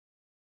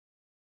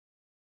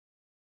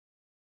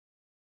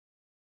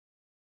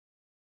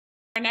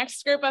Our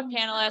next group of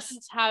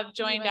panelists have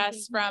joined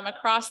us from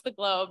across the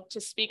globe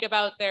to speak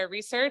about their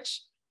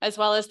research, as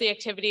well as the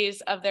activities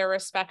of their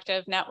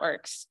respective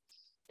networks.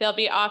 They'll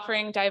be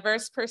offering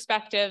diverse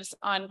perspectives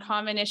on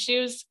common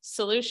issues,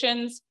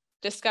 solutions,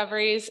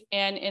 discoveries,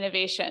 and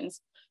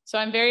innovations. So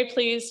I'm very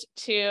pleased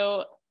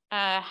to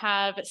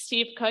have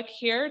Steve Cooke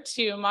here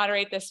to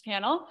moderate this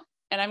panel,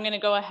 and I'm going to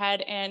go ahead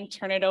and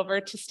turn it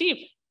over to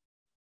Steve.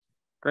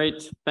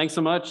 Great, thanks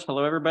so much.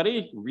 Hello,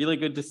 everybody. Really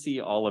good to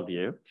see all of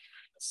you.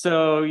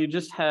 So you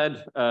just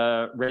had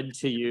read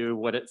to you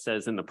what it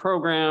says in the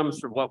program,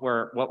 sort of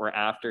what we're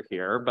after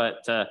here,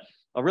 but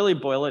I'll really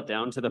boil it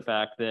down to the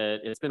fact that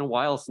it's been a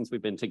while since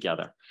we've been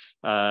together.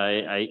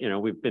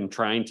 We've been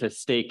trying to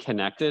stay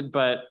connected,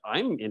 but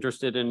I'm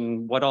interested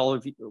in what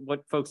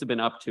folks have been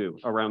up to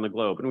around the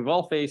globe. And we've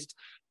all faced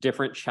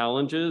different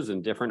challenges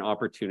and different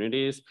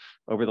opportunities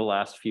over the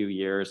last few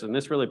years. And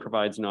this really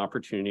provides an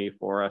opportunity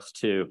for us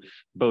to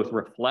both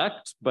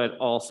reflect, but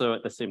also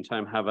at the same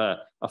time have a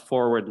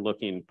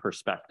forward-looking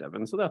perspective.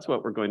 And so that's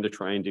what we're going to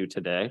try and do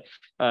today.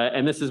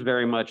 And this is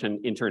very much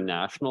an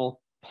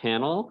international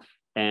panel.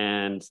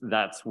 And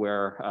that's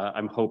where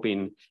I'm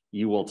hoping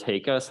you will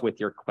take us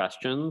with your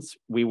questions.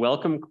 We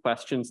welcome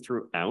questions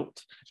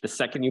throughout. The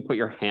second you put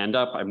your hand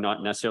up, I'm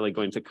not necessarily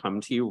going to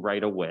come to you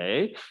right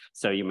away.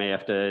 So you may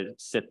have to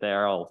sit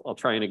there. I'll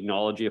try and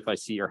acknowledge you if I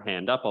see your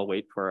hand up. I'll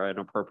wait for an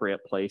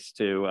appropriate place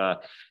to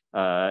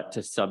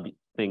sub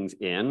things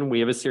in. We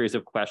have a series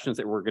of questions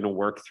that we're going to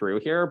work through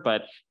here,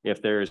 but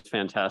if there's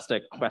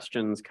fantastic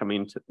questions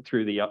coming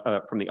through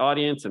from the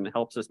audience and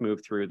helps us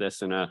move through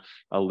this in a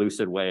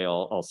lucid way,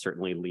 I'll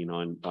certainly lean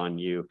on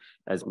you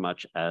as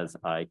much as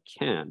I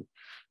can.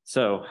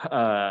 So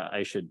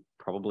I should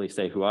probably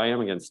say who I am.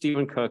 Again,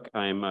 Stephen Cooke.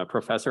 I'm a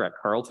professor at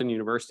Carleton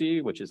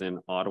University, which is in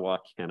Ottawa,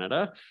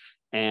 Canada.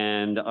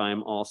 And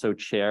I'm also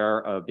chair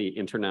of the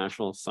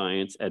International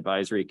Science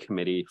Advisory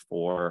Committee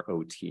for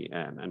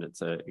OTN. And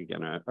it's,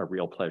 again, a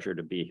real pleasure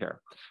to be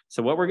here.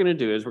 So what we're going to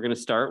do is we're going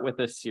to start with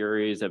a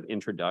series of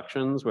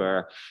introductions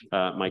where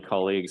my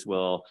colleagues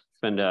will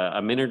spend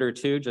a minute or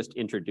two just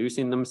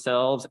introducing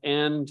themselves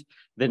and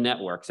the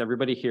networks.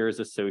 Everybody here is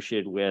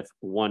associated with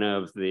one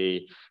of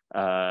the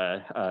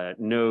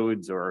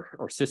nodes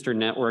or sister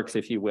networks,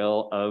 if you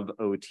will, of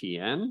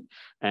OTN.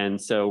 And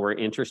so we're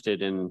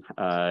interested in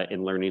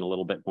learning a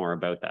little bit more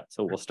about that.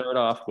 So we'll start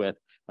off with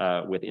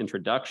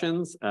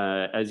introductions.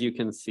 As you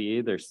can see,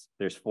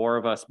 there's four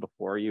of us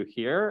before you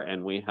here,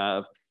 and we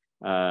have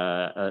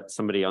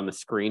somebody on the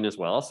screen as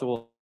well. So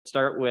we'll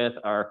start with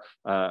our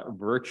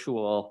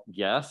virtual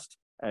guest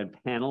and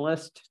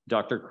panelist,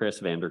 Dr. Chris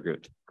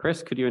Vandergoot.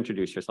 Chris, could you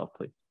introduce yourself,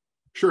 please?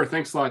 Sure,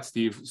 thanks a lot,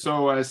 Steve.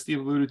 So as Steve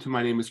alluded to,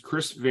 my name is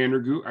Chris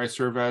Vandergoot. I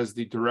serve as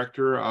the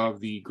director of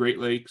the Great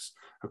Lakes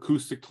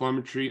Acoustic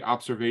Telemetry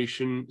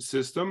Observation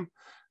System.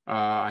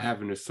 I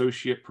have an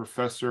associate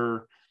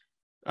professor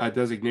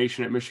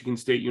designation at Michigan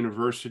State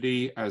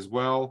University as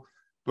well.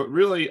 But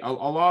really, a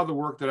lot of the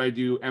work that I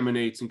do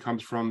emanates and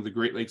comes from the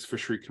Great Lakes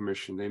Fishery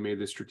Commission. They made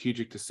the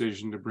strategic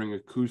decision to bring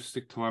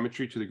acoustic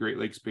telemetry to the Great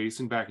Lakes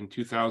Basin back in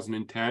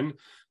 2010.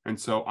 And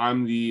so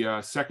I'm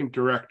the second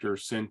director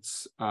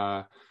since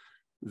the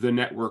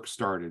network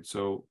started,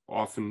 so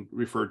often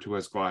referred to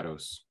as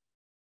GLaDOS.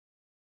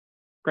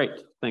 Great.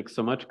 Thanks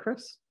so much,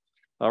 Chris.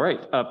 All right.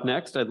 Up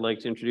next, I'd like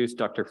to introduce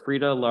Dr.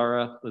 Frida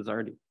Lara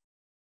Lizardi.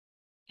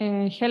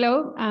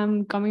 Hello.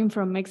 I'm coming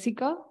from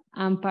Mexico.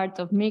 I'm part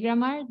of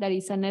MigraMar, that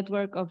is a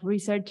network of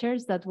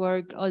researchers that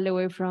work all the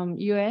way from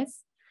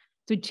US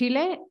to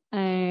Chile.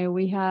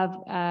 We have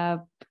a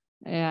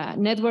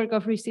network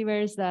of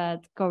receivers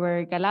that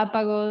cover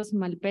Galapagos,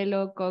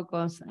 Malpelo,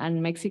 Cocos,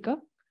 and Mexico.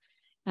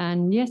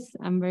 And yes,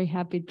 I'm very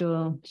happy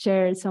to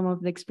share some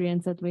of the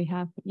experience that we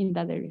have in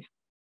that area.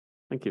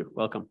 Thank you.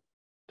 Welcome.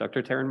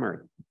 Dr. Taryn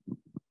Murray.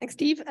 Thanks,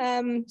 Steve.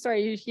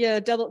 Sorry, you hear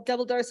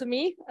double dose of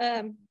me.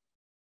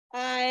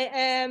 I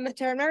am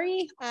Taryn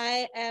Murray.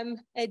 I am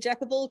a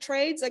jack of all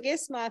trades, I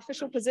guess. My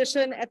official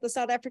position at the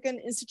South African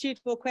Institute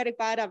for Aquatic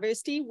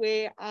Biodiversity,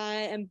 where I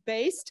am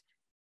based,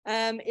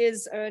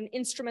 is an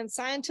instrument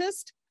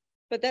scientist,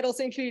 but that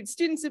also includes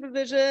student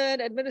supervision,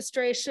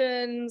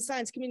 administration,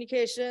 science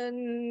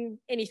communication,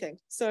 anything.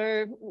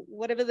 So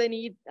whatever they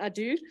need, I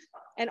do.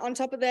 And on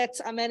top of that,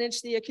 I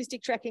manage the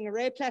acoustic tracking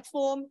array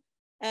platform.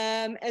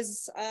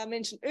 As I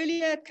mentioned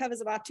earlier, it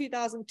covers about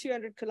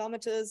 2,200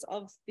 kilometers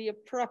of the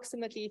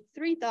approximately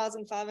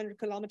 3,500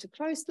 kilometer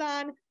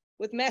coastline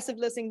with massive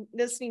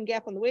listening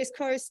gap on the West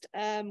Coast.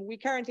 We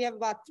currently have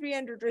about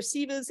 300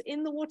 receivers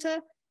in the water,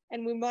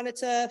 and we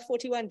monitor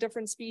 41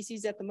 different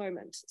species at the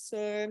moment.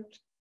 So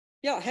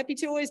yeah, happy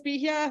to always be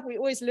here. We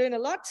always learn a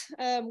lot.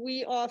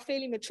 We are a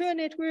fairly mature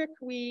network.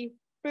 We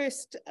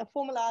first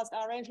formalized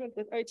our arrangement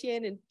with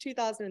OTN in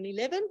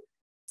 2011.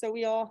 So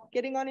we are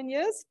getting on in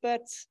years,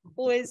 but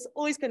always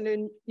can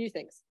learn new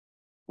things.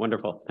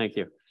 Wonderful, thank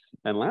you.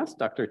 And last,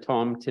 Dr.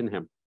 Tom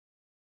TinHan.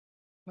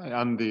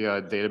 I'm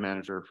the data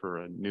manager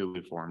for a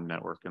newly formed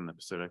network in the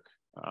Pacific.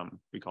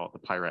 We call it the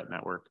PIRAT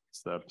network.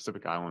 It's the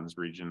Pacific Islands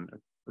Region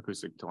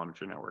Acoustic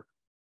Telemetry Network.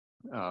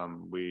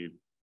 We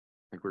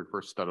think we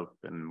first started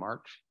in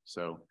March.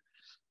 So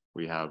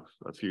we have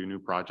a few new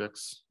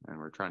projects and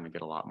we're trying to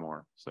get a lot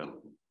more. So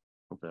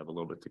hopefully I have a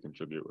little bit to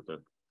contribute with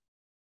a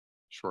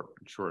short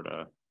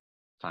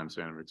time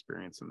span of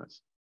experience in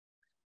this.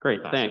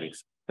 Great,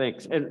 thanks.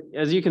 And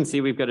as you can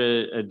see, we've got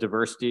a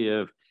diversity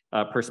of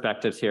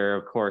perspectives here,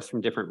 of course,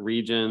 from different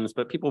regions,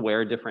 but people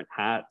wear different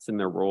hats in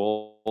their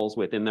roles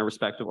within their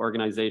respective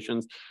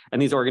organizations.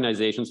 And these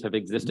organizations have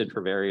existed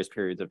for various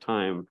periods of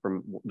time,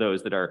 from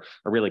those that are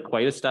really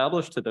quite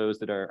established to those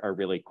that are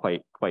really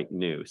quite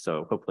new.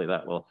 So hopefully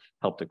that will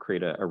help to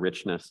create a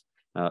richness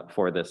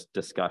for this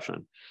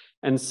discussion.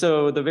 And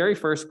so the very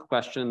first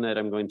question that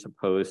I'm going to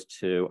pose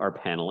to our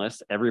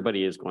panelists,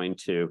 everybody is going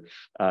to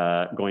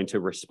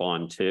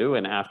respond to,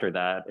 and after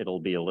that, it'll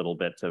be a little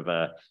bit of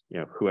a,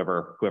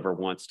 whoever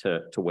wants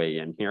to weigh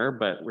in here.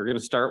 But we're going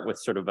to start with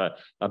sort of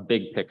a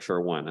big picture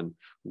one. And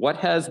what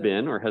has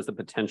been or has the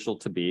potential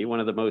to be one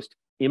of the most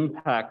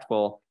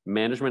impactful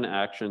management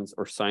actions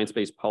or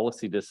science-based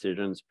policy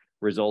decisions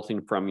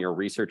resulting from your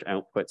research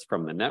outputs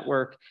from the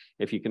network?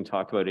 If you can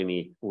talk about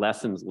any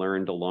lessons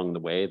learned along the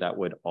way, that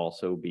would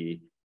also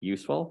be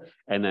useful.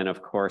 And then,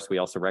 of course, we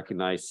also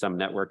recognize some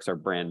networks are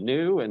brand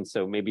new, and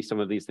so maybe some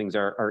of these things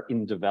are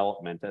in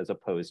development as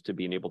opposed to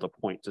being able to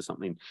point to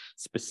something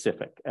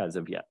specific as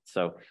of yet.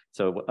 So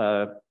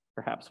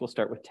perhaps we'll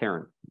start with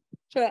Taryn.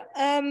 Sure.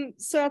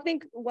 So I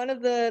think one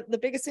of the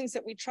biggest things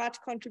that we try to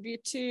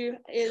contribute to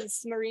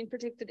is marine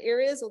protected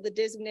areas, or the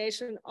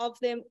designation of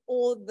them,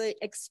 or the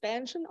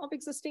expansion of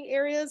existing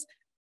areas.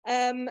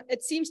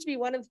 It seems to be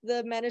one of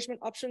the management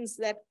options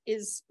that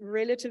is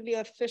relatively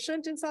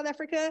efficient in South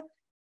Africa.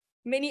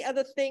 Many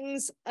other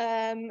things,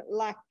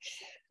 like,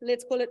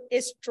 let's call it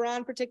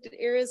estuarine protected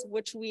areas,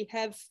 which we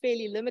have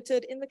fairly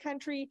limited in the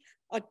country,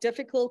 are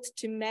difficult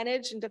to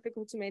manage and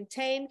difficult to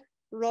maintain,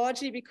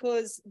 largely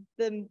because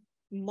the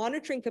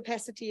monitoring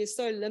capacity is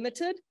so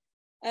limited.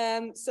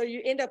 So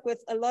you end up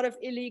with a lot of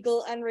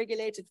illegal,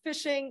 unregulated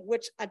fishing,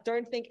 which I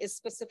don't think is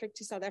specific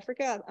to South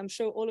Africa. I'm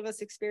sure all of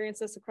us experience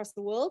this across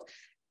the world,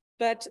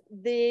 but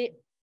the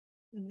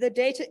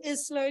data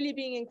is slowly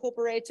being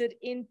incorporated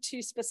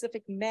into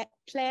specific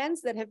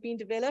plans that have been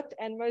developed.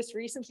 And most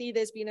recently,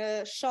 there's been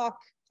a shark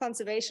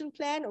conservation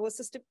plan, or a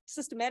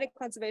systematic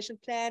conservation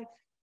plan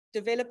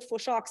developed for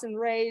sharks and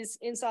rays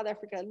in South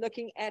Africa,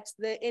 looking at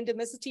the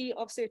endemicity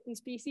of certain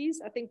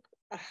species. I think,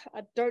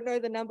 I don't know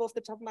the number off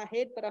the top of my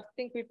head, but I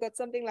think we've got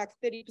something like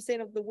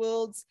 30% of the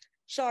world's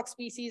shark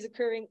species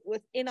occurring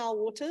within our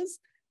waters.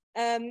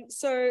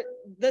 So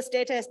this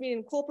data has been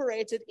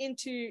incorporated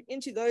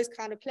into those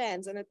kind of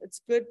plans, and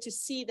it's good to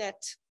see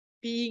that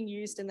being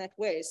used in that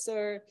way.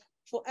 So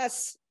for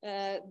us,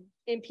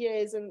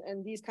 MPAs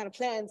and these kind of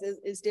plans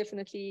is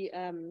definitely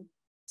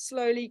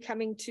slowly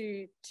coming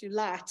to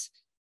light,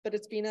 but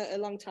it's been a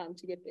long time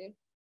to get there.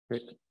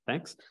 Great,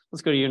 thanks.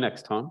 Let's go to you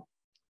next, Tom.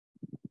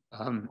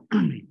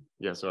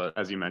 Yeah, so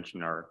as you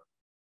mentioned, our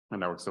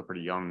network's still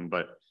pretty young,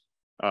 but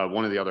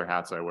one of the other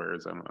hats I wear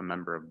is I'm a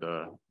member of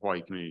the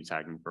Hawai'i Community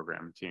Tagging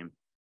Program team.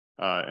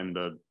 And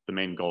the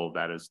main goal of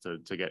that is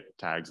to get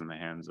tags in the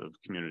hands of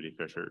community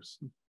fishers,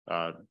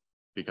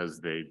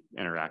 because they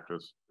interact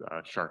with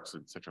sharks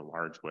in such a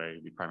large way.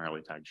 We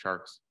primarily tag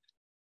sharks.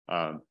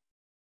 And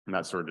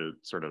that sort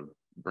of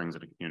brings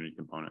in a community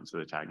component to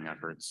the tagging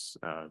efforts.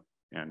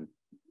 And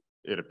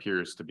it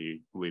appears to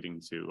be leading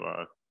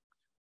to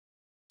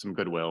some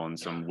goodwill and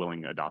some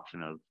willing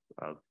adoption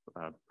of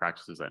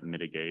practices that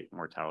mitigate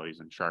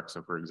mortalities in sharks.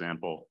 So for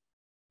example,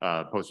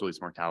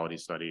 post-release mortality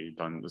study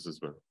done, this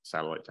is with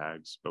satellite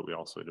tags, but we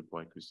also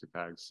deploy acoustic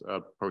tags,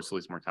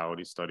 post-release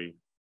mortality study,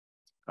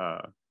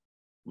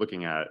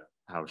 looking at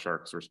how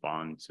sharks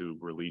respond to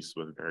release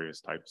with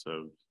various types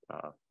of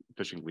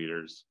fishing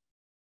leaders,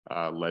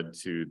 led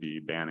to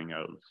the banning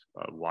of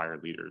wire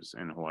leaders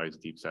in Hawaii's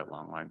deep set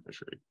longline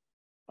fishery.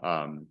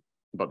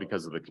 But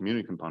because of the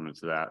community component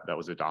to that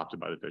was adopted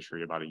by the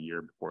fishery about a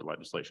year before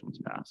legislation was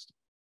passed.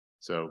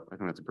 So I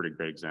think that's a pretty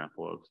great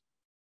example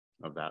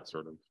of that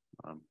sort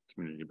of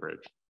community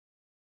bridge.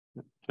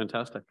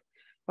 Fantastic.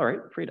 All right,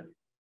 Frida.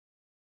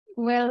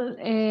 Well,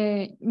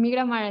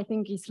 MigraMar, I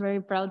think, is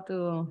very proud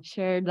to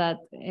share that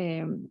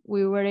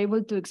we were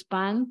able to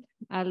expand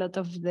a lot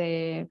of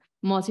the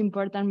most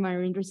important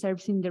marine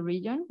reserves in the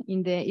region,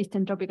 in the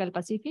Eastern Tropical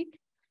Pacific.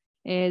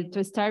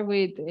 To start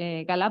with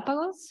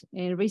Galapagos,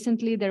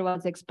 recently there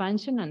was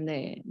expansion and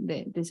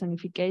the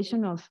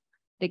zonification of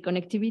the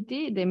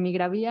connectivity, the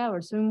Migravia or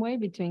swimway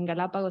between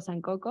Galapagos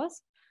and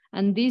Cocos.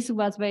 And this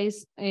was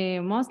based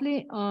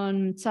mostly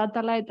on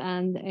satellite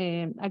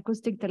and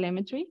acoustic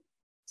telemetry.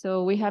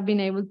 So we have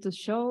been able to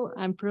show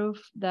and prove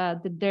that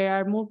there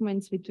are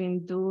movements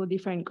between two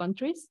different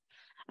countries.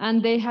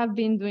 And they have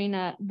been doing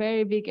a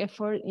very big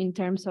effort in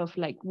terms of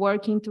like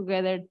working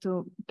together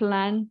to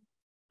plan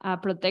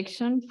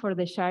protection for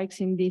the sharks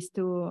in these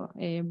two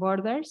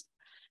borders.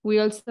 We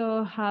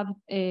also have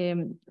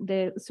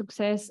the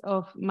success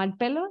of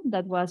Malpelo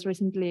that was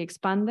recently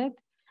expanded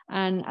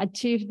and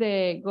achieved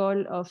the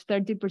goal of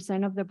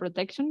 30% of the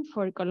protection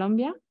for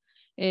Colombia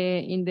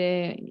in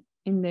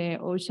the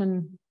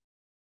ocean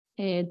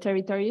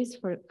territories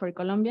for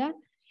Colombia.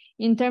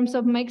 In terms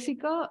of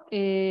Mexico,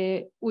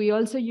 we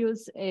also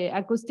use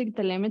acoustic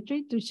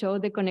telemetry to show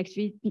the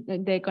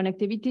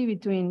connectivity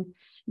between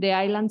the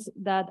islands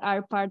that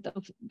are part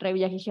of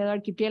Revillagigedo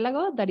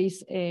archipelago, that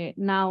is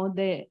now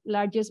the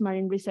largest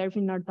marine reserve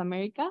in North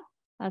America,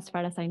 as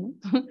far as I know.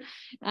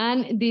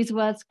 And this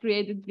was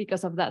created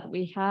because of that.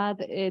 We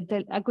had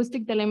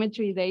acoustic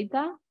telemetry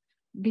data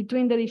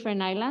between the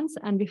different islands,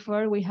 and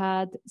before we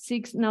had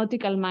 6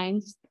 nautical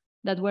miles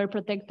that were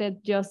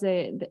protected, just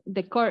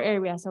the core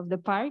areas of the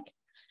park.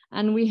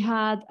 And we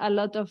had a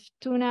lot of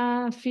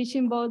tuna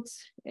fishing boats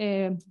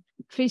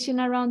fishing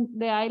around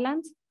the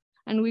islands,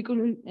 and we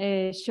could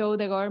show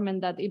the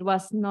government that it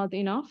was not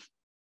enough.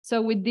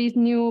 So with this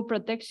new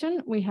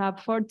protection, we have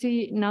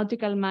 40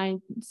 nautical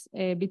miles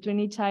between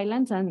each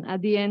island, and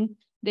at the end,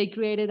 they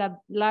created a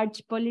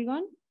large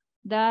polygon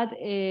that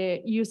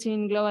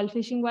using Global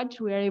Fishing Watch,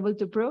 we are able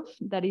to prove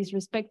that is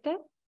respected.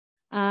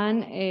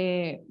 And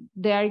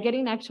they are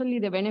getting actually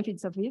the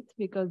benefits of it,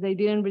 because they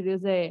didn't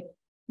reduce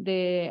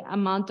the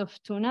amount of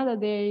tuna that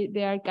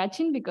they are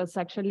catching, because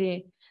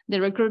actually the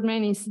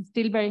recruitment is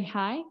still very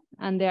high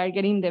and they are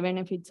getting the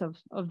benefits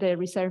of the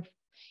reserve.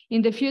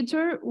 In the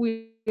future,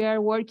 we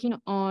are working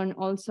on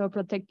also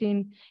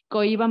protecting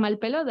Coiba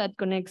Malpelo that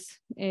connects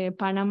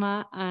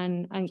Panama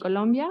and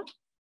Colombia.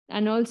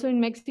 And also in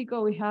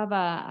Mexico, we have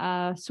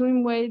a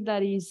swimway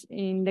that is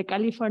in the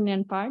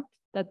Californian part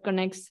that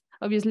connects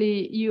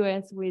obviously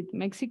US with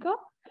Mexico,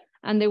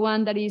 and the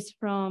one that is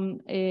from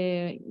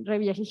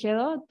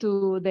Revillagigedo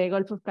to the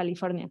Gulf of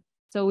California.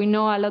 So we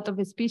know a lot of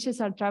species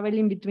are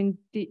traveling between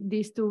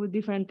these 2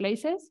 different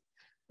places,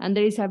 and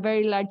there is a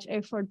very large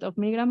effort of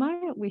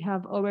MigraMar. We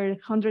have over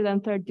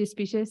 130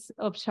 species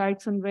of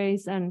sharks and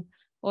rays, and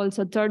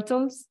also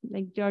turtles.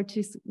 Like George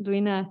is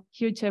doing a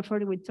huge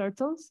effort with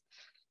turtles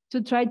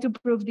to try to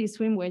prove these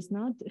swimways,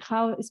 not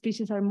how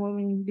species are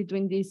moving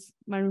between these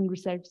marine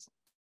reserves.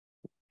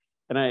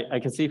 And I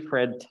can see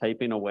Fred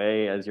typing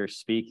away as you're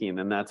speaking,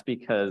 and that's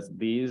because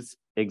these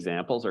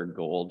examples are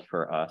gold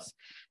for us.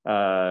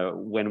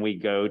 When we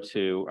go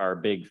to our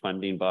big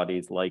funding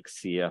bodies like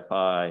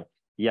CFI,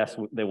 yes,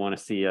 they want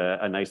to see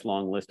a nice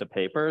long list of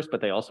papers,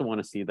 but they also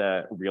want to see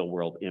that real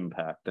world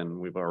impact. And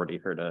we've already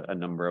heard a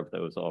number of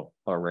those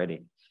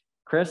already.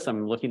 Chris,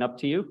 I'm looking up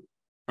to you.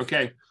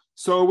 Okay,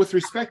 so with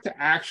respect to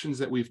actions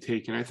that we've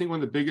taken, I think one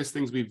of the biggest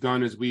things we've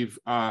done is we've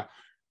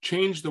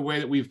changed the way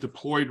that we've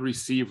deployed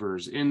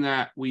receivers, in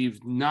that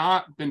we've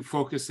not been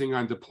focusing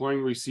on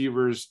deploying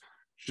receivers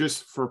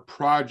just for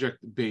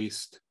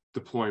project-based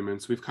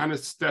deployments. We've kind of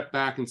stepped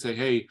back and say,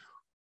 hey,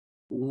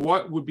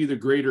 what would be the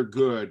greater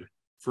good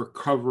for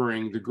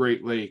covering the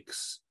Great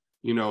Lakes,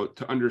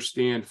 to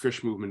understand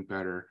fish movement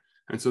better?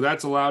 And so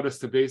that's allowed us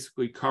to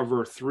basically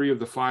cover 3 of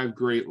the 5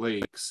 Great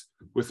Lakes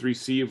with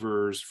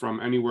receivers from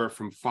anywhere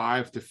from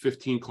 5 to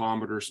 15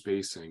 kilometer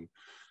spacing.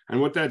 And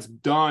what that's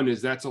done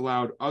is that's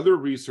allowed other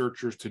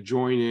researchers to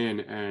join in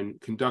and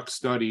conduct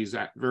studies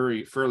at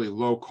fairly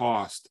low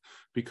cost,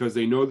 because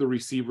they know the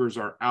receivers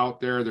are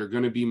out there, they're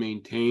going to be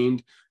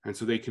maintained, and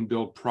so they can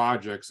build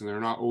projects, and they're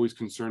not always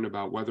concerned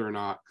about whether or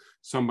not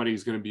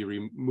somebody's going to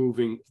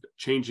be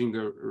changing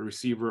the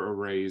receiver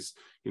arrays,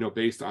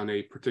 based on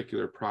a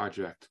particular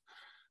project.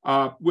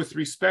 With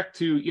respect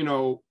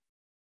to,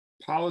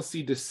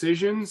 policy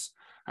decisions,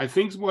 I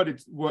think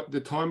what the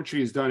telemetry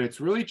has done,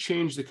 it's really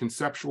changed the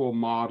conceptual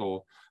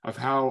model of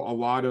how a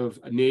lot of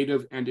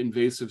native and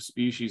invasive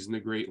species in the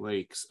Great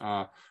Lakes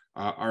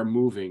are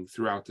moving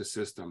throughout the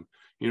system.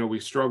 We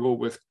struggle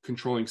with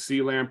controlling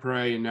sea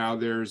lamprey, and now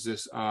there's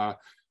this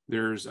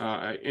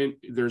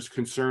there's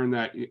concern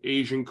that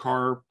Asian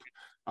carp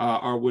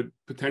would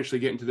potentially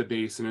get into the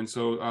basin, and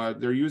so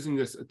they're using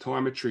this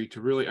telemetry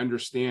to really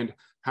understand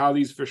how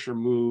these fish are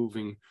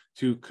moving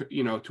to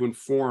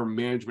inform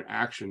management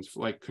actions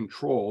like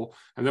control.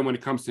 And then when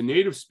it comes to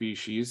native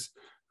species,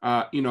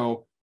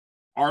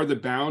 are the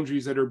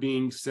boundaries that are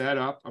being set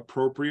up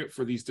appropriate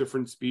for these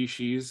different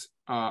species,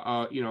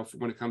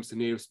 when it comes to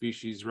native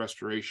species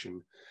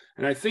restoration.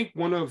 And I think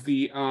one of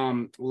the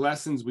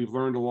lessons we've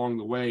learned along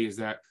the way is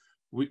that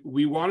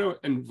we want to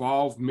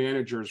involve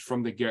managers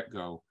from the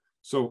get-go.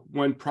 So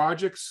when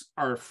projects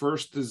are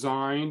first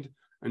designed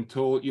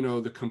until,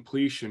 the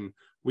completion,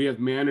 we have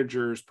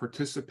managers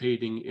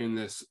participating in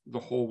this the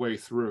whole way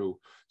through,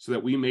 so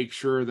that we make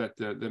sure that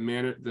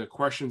the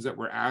questions that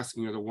we're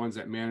asking are the ones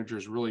that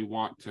managers really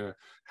want to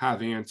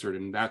have answered,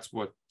 and that's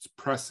what's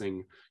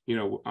pressing,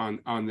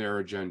 on their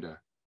agenda.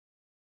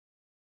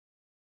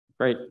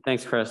 Great,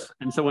 thanks, Chris.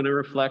 And so when I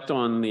reflect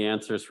on the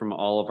answers from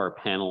all of our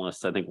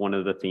panelists, I think one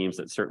of the themes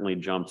that certainly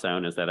jumps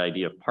out is that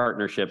idea of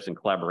partnerships and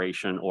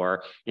collaboration,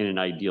 or in an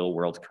ideal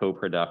world,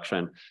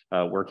 co-production,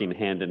 working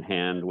hand in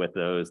hand with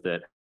those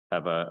that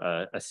have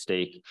a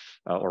stake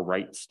or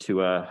rights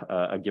to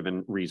a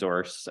given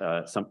resource,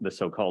 the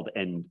so-called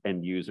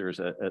end users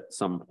at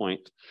some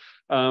point.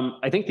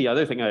 I think the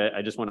other thing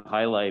I just want to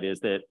highlight is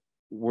that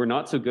we're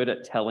not so good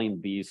at telling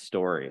these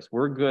stories.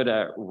 We're good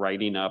at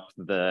writing up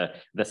the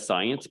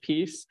science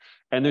piece.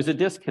 And there's a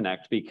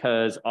disconnect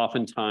because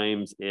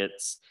oftentimes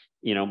it's,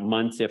 you know,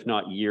 months, if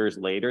not years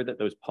later, that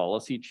those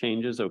policy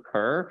changes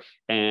occur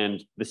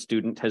and the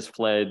student has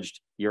fledged,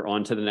 you're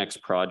on to the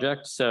next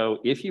project. So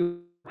if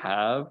you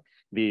have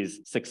these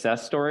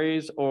success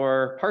stories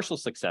or partial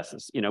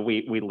successes, you know,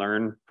 we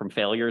learn from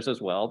failures as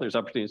well. There's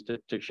opportunities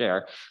to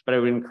share, but I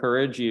would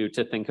encourage you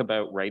to think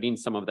about writing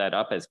some of that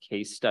up as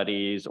case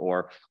studies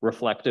or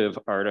reflective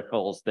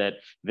articles that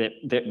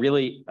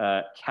really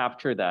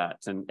capture that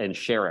and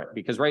share it.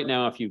 Because right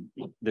now,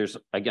 there's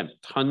again,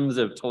 tons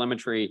of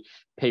telemetry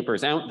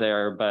papers out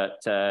there,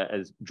 but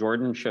as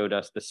Jordan showed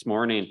us this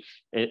morning,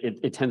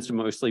 it tends to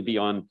mostly be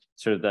on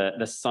sort of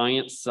the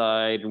science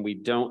side, and we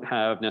don't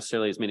have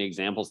necessarily as many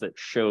examples that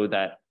show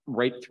that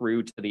right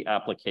through to the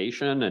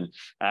application and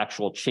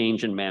actual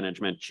change in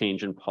management,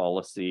 change in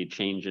policy,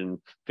 change in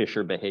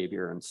fisher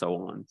behavior, and so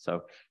on.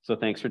 So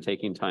thanks for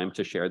taking time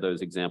to share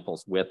those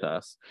examples with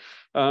us.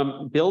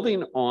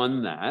 Building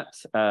on that,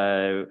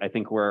 I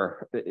think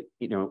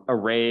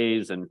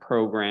arrays and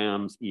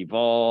programs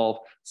evolve.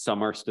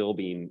 Some are still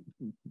being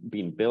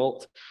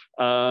built.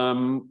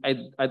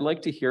 I'd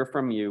like to hear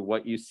from you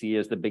what you see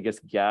as the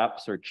biggest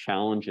gaps or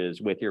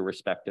challenges with your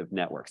respective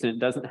networks. And it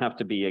doesn't have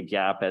to be a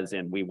gap as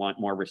in we want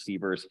more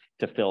receivers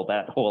to fill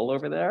that hole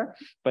over there,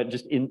 but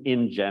just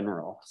in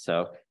general.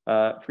 So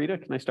Frida,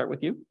 can I start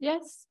with you?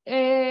 Yes.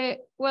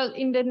 Well,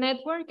 in the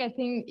network, I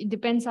think it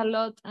depends a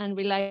lot and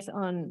relies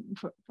on,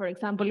 for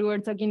example, we were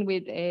talking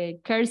with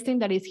Kirsten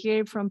that is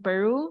here from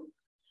Peru.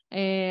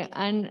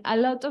 And a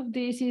lot of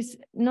this is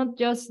not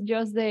just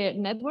the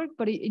network,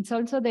 but it's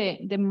also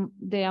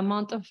the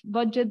amount of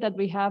budget that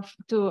we have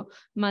to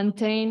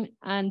maintain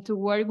and to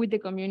work with the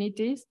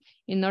communities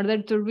in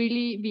order to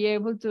really be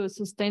able to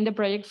sustain the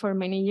project for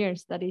many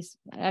years. That is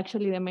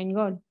actually the main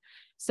goal.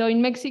 So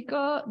in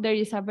Mexico, there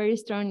is a very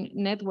strong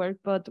network,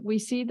 but we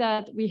see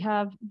that we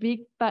have big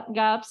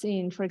gaps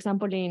in, for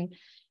example, in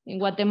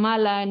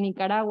Guatemala and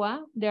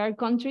Nicaragua. There are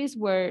countries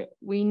where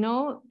we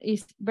know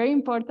is very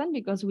important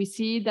because we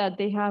see that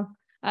they have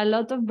a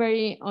lot of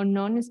very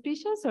unknown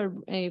species or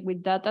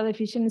with data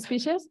deficient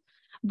species,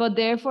 but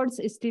the efforts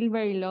is still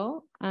very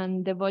low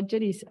and the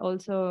budget is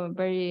also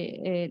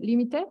very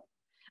limited.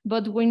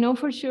 But we know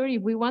for sure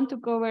if we want to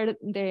cover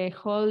the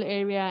whole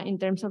area in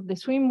terms of the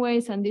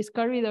swimways and these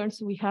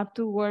corridors, we have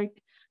to work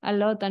a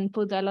lot and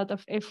put a lot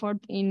of effort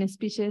in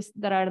species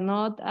that are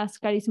not as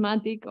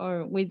charismatic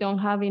or we don't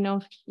have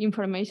enough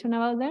information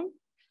about them.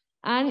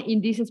 And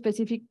in these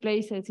specific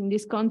places, in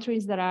these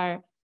countries that are,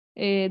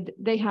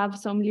 they have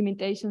some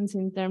limitations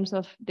in terms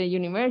of the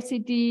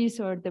universities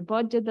or the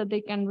budget that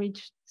they can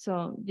reach.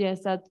 So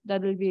yes, that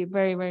will be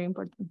very, very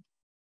important.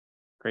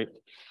 Great.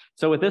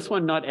 So with this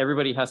one, not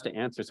everybody has to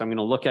answer. So I'm going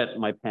to look at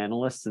my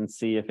panelists and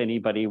see if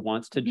anybody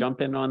wants to jump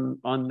in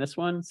on this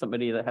one.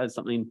 Somebody that has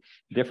something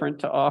different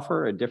to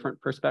offer, a different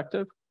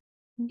perspective.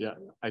 Yeah,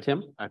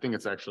 Tim? I think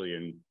it's actually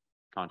in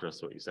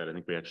contrast to what you said. I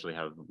think we actually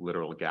have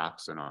literal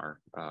gaps in our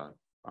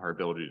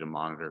ability to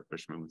monitor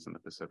fish movements in the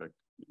Pacific,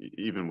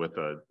 even with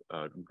a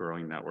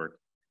growing network.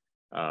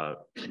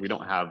 We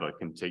don't have a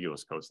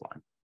contiguous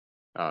coastline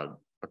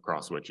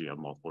across which you have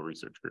multiple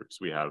research groups.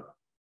 We have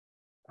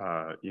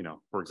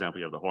for example,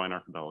 you have the Hawaiian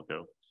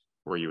archipelago,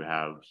 where you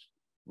have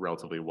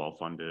relatively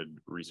well-funded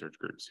research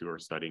groups who are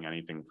studying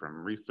anything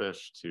from reef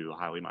fish to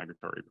highly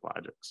migratory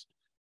pelagics.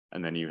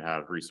 And then you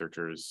have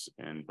researchers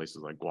in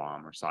places like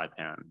Guam or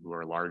Saipan who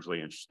are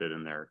largely interested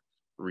in their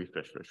reef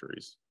fish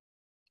fisheries.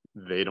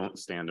 They don't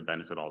stand to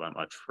benefit all that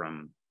much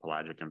from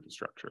pelagic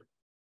infrastructure.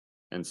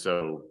 And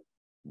so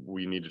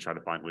we need to try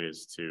to find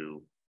ways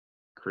to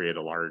create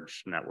a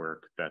large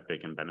network that they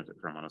can benefit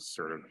from on a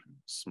sort of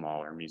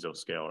small or meso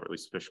scale, or at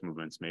least fish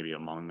movements maybe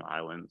among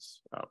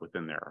islands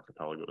within their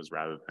archipelagos,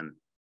 rather than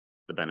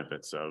the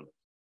benefits of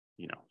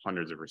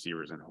hundreds of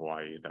receivers in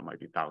Hawaii that might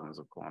be thousands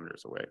of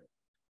kilometers away.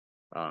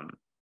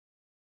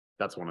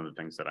 That's one of the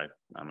things that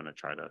I'm going to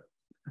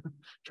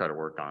try to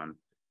work on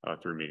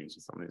through meetings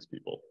with some of these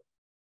people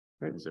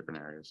in these different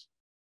areas.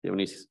 You have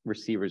any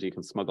receivers you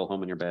can smuggle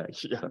home in your bag?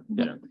 Yeah,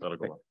 that'll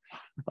go.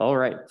 All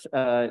right,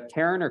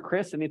 Taryn or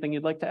Chris, anything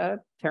you'd like to add?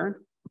 Taryn?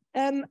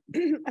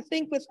 I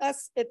think with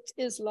us, it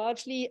is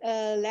largely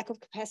a lack of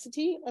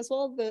capacity as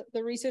well.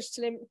 The research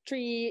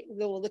telemetry,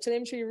 the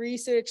telemetry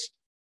research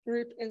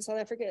group in South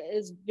Africa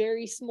is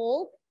very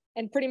small,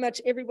 and pretty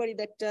much everybody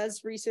that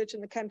does research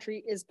in the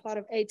country is part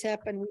of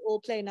ATAP, and we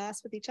all play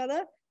nice with each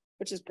other,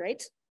 which is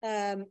great.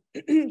 So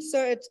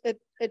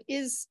it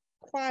is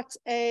quite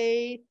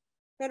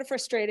not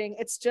frustrating.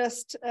 It's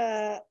just,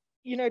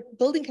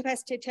 building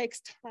capacity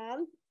takes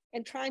time,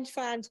 and trying to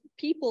find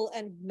people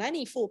and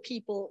money for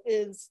people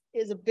is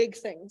a big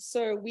thing.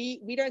 So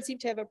we don't seem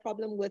to have a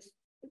problem with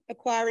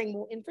acquiring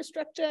more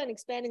infrastructure and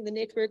expanding the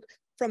network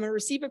from a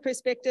receiver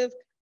perspective,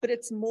 but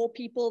it's more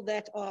people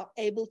that are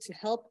able to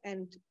help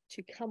and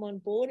to come on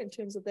board in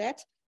terms of that.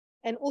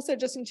 And also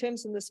just in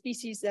terms of the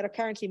species that are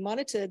currently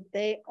monitored,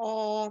 they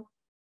are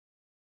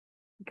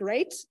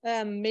great.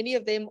 Many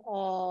of them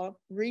are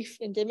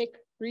endemic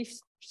reef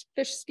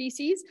fish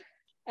species,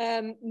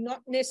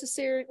 not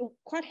necessarily,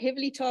 quite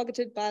heavily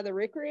targeted by the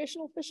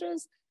recreational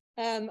fishers.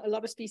 A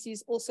lot of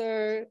species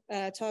also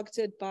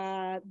targeted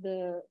by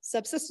the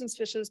subsistence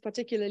fishers,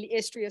 particularly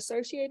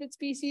estuary-associated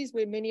species,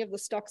 where many of the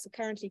stocks are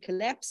currently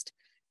collapsed.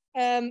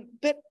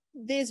 But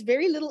there's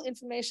very little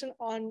information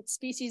on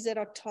species that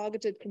are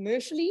targeted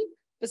commercially.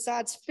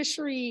 Besides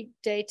fishery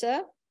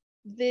data,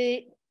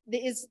 there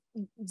is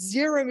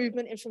zero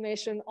movement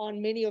information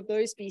on many of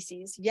those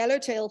species.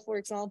 Yellowtail, for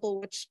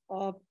example, which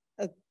are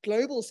a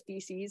global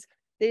species,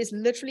 there's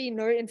literally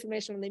no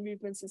information on their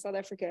movements in South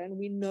Africa, and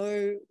we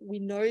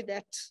know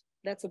that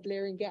that's a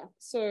blaring gap.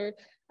 So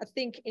I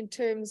think in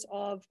terms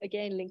of,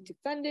 again, linked to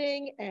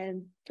funding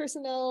and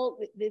personnel,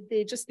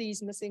 they're just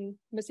these missing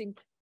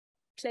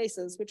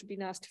places, which would be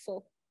nice to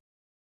fill.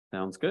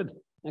 Sounds good.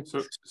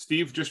 So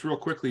Steve, just real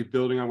quickly,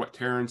 building on what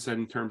Taryn said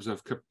in terms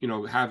of,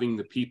 having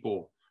the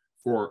people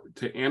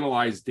to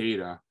analyze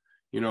data.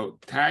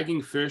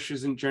 Tagging fish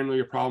isn't generally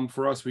a problem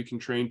for us. We can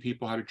train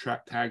people how to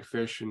tag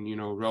fish in,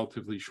 a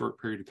relatively short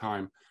period of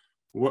time.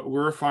 What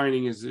we're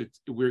finding is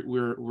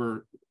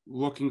we're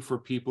looking for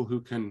people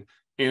who can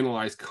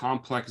analyze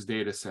complex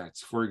data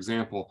sets. For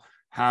example,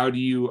 how do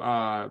you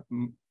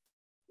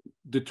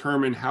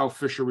determine how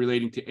fish are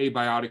relating to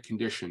abiotic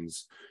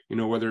conditions,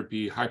 whether it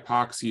be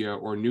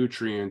hypoxia or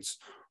nutrients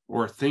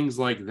or things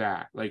like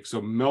that.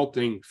 So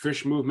melting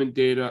fish movement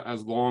data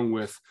along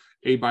with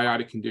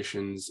abiotic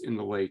conditions in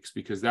the lakes,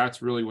 because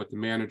that's really what the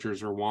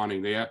managers are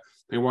wanting.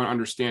 They want to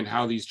understand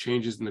how these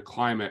changes in the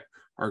climate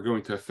are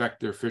going to affect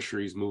their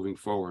fisheries moving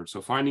forward.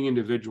 So finding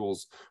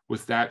individuals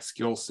with that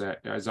skill set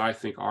is, I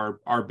think,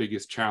 our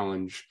biggest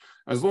challenge,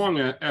 as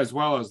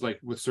well as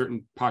with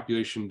certain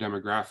population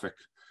demographic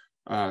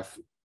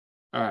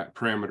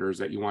parameters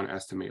that you want to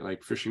estimate,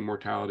 like fishing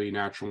mortality,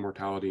 natural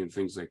mortality, and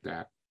things like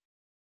that.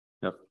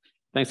 Yep.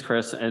 Thanks,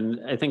 Chris. And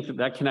I think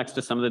that connects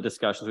to some of the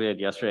discussions we had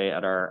yesterday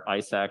at our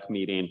ISAC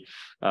meeting,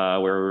 where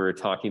we were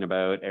talking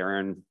about,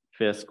 Aaron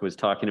Fisk was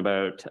talking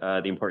about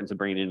the importance of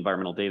bringing in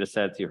environmental data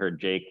sets. You heard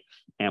Jake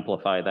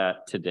amplify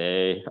that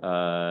today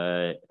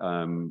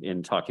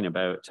in talking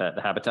about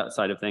the habitat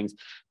side of things,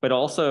 but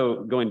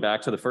also going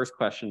back to the first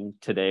question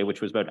today,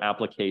 which was about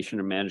application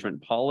and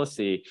management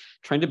policy,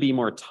 trying to be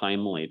more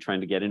timely,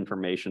 trying to get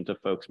information to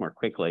folks more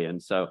quickly.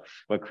 And so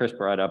what Chris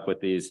brought up with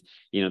these,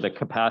 the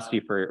capacity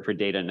for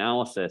data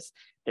analysis,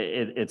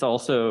 it's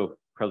also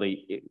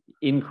probably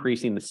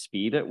increasing the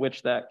speed at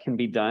which that can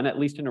be done, at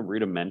least in a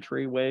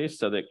rudimentary way,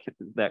 so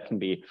that can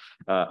be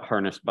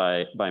harnessed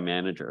by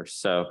managers.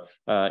 So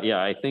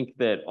yeah, I think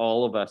that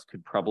all of us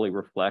could probably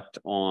reflect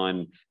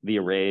on the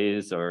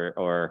arrays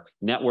or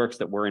networks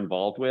that we're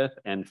involved with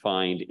and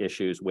find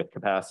issues with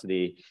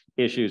capacity,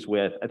 issues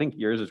with, I think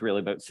yours is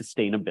really about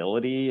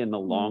sustainability in the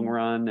long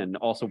run and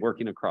also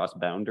working across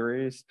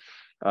boundaries.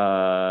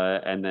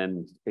 And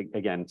then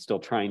again, still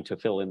trying to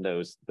fill in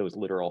those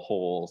literal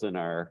holes in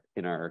our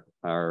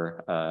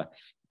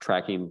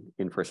tracking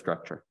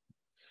infrastructure.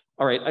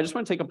 All right, I just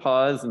want to take a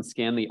pause and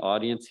scan the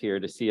audience here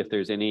to see if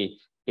there's any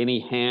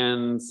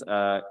hands,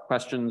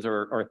 questions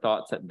or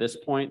thoughts at this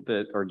point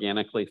that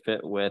organically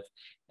fit with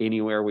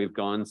anywhere we've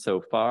gone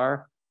so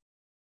far.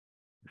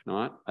 If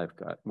not, I've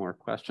got more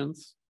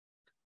questions.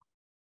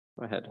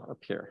 Go ahead up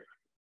here.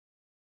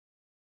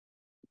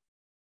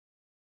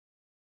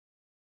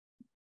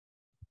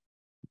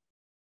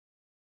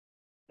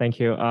 Thank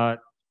you.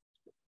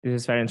 This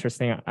is very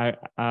interesting. I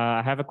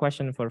have a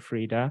question for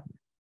Frida.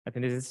 I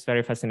think this is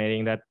very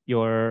fascinating that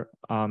your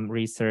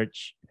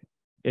research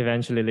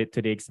eventually led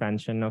to the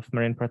expansion of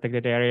marine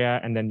protected area,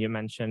 and then you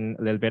mentioned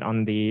a little bit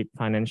on the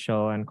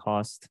financial and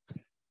cost.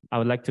 I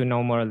would like to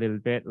know more a little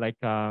bit, like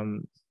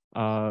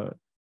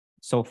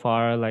so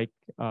far, like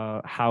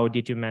how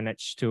did you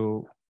manage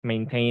to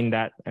maintain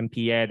that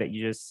MPA that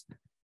you just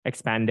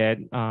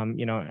expanded?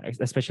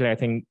 Especially I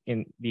think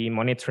in the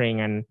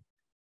monitoring and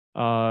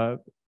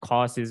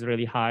cost is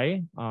really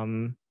high,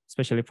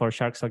 especially for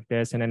sharks like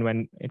this. And then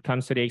when it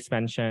comes to the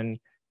expansion,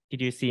 did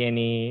you see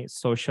any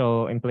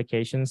social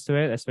implications to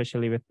it,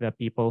 especially with the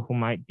people who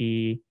might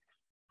be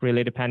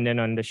really dependent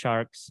on the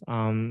sharks?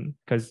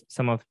 Because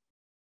some of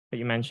that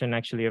you mentioned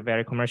actually are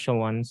very commercial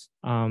ones.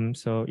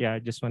 So yeah, I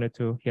just wanted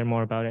to hear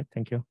more about it.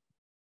 Thank you.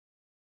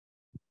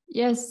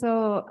 Yes,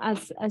 so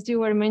as you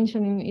were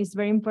mentioning, it's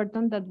very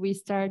important that we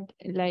start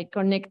like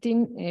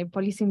connecting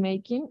policy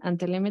making and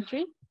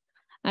telemetry.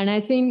 And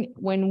I think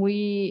when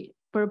we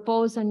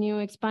propose a new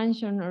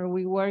expansion or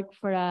we work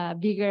for a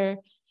bigger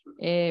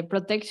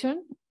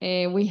protection,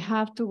 we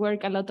have to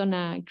work a lot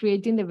on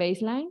creating the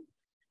baseline,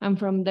 and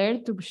from there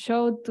to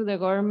show to the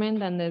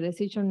government and the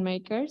decision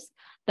makers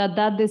that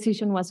that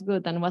decision was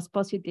good and was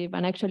positive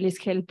and actually is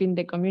helping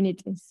the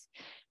communities.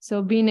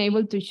 So being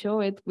able to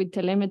show it with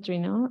telemetry,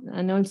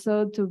 and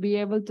also to be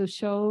able to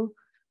show,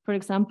 for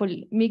example,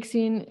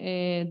 mixing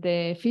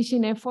the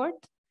fishing effort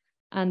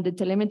and the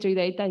telemetry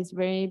data is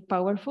very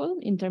powerful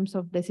in terms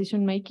of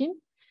decision making.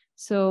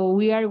 So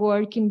we are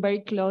working very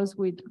close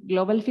with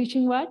Global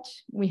Fishing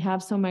Watch. We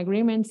have some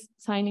agreements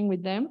signing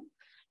with them.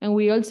 And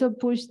we also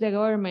push the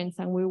governments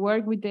and we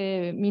work with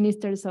the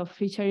ministers of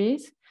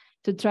fisheries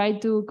to try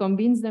to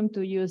convince them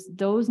to use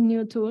those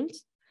new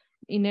tools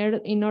in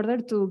order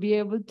to be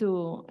able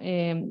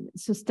to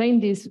sustain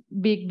these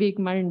big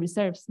marine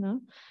reserves,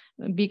 no?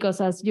 Because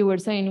as you were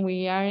saying,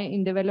 we are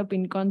in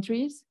developing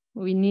countries.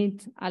 We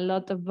need a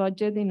lot of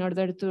budget in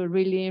order to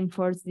really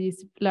enforce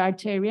these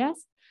large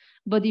areas.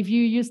 But if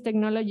you use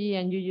technology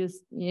and you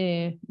use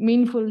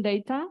meaningful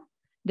data,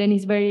 then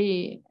it's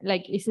very,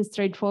 like, it's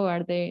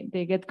straightforward.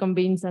 They get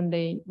convinced and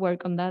they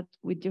work on that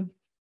with you.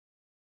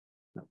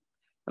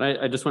 And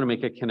I just want to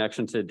make a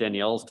connection to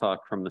Danielle's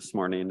talk from this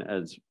morning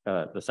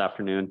this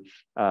afternoon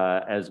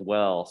as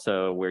well.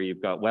 So where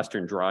you've got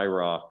Western Dry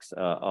Rocks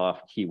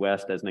off Key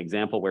West as an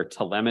example, where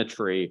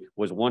telemetry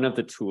was one of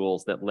the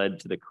tools that led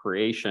to the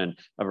creation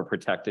of a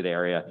protected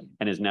area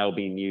and is now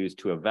being used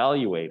to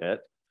evaluate it.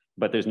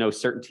 But there's no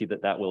certainty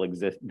that that will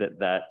exist,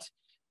 that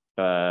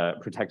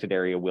protected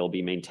area will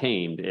be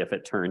maintained if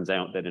it turns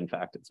out that in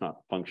fact it's not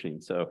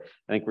functioning. So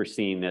I think we're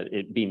seeing that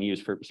it being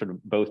used for sort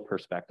of both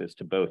perspectives,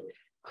 to both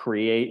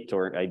create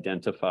or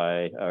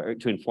identify or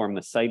to inform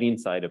the siting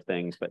side of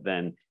things, but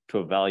then to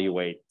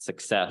evaluate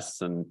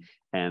success and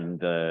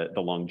the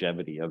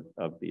longevity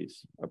of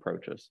these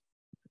approaches.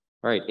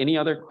 All right, any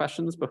other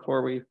questions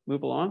before we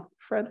move along?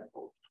 Fred?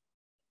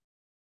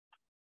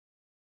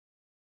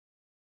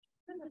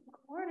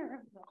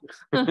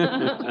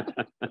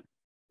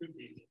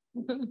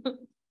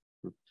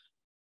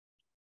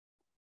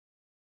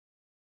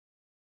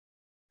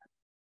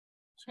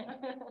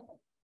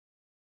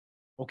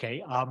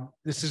 Okay,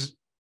 this is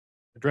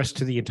addressed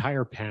to the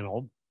entire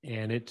panel,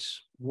 and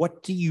it's,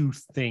 what do you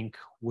think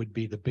would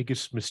be the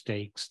biggest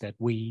mistakes that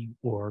we,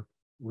 or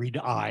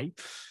I,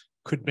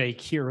 could make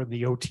here on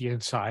the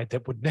OTN side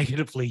that would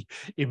negatively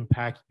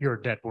impact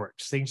your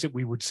networks? Things that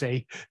we would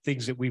say,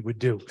 things that we would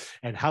do,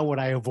 and how would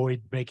I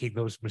avoid making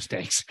those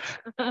mistakes?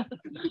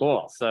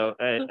 Cool. So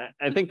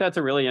I think that's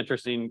a really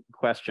interesting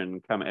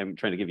question. I'm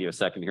trying to give you a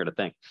second here to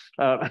think.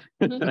 You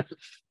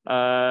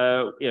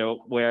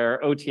know, where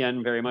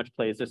OTN very much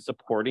plays a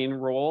supporting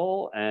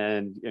role,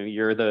 and you know,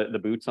 you're the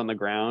boots on the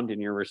ground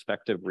in your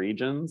respective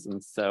regions.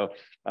 And so,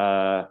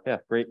 yeah,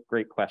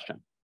 great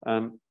question.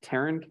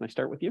 Taryn, can I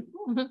start with you?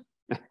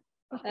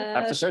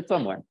 Have to start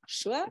somewhere.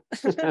 Sure.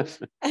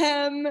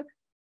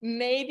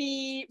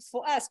 Maybe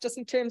for us, just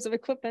in terms of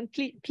equipment,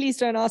 please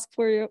don't ask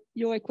for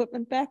your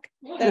equipment back.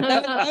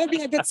 That would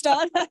be a good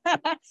start.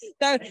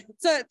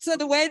 So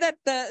the way that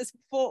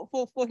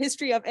for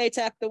history of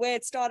ATAP, the way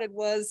it started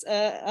was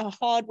a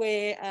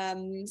hardware.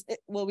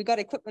 Well, we got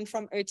equipment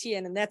from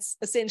OTN, and that's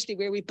essentially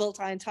where we built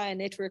our entire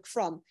network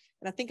from.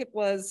 And I think it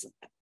was,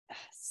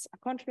 I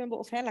can't remember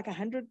offhand, like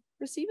 100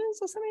 receivers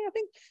or something, I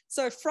think.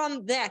 So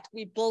from that,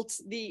 we built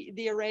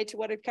the array to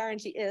what it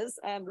currently is,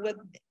 with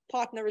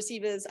partner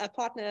receivers,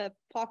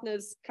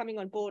 partners coming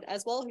on board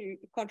as well, who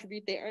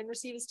contribute their own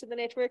receivers to the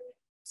network.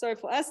 So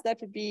for us, that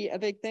would be a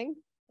big thing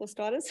for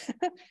starters.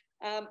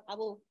 I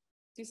will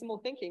do some more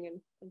thinking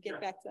and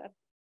get back to that.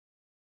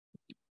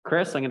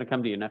 Chris, I'm going to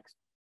come to you next.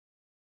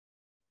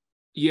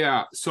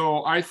 Yeah,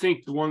 so I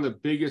think one of the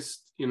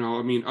biggest, you know,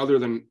 I mean, other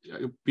than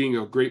being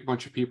a great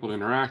bunch of people to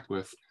interact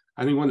with,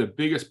 I think one of the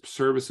biggest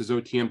services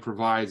OTN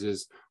provides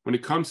is when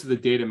it comes to the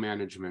data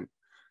management.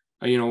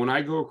 You know, when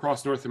I go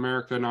across North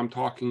America and I'm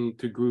talking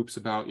to groups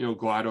about, you know,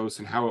 GLaDOS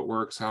and how it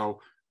works, how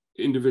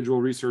individual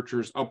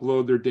researchers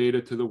upload their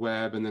data to the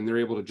web, and then they're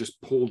able to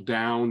just pull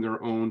down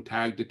their own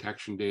tag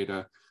detection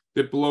data,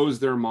 that blows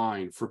their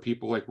mind for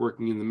people like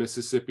working in the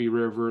Mississippi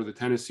River, the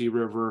Tennessee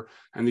River,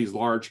 and these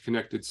large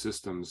connected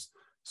systems.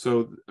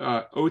 So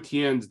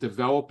OTN's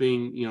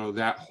developing, you know,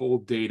 that whole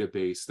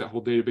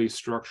database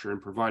structure,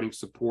 and providing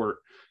support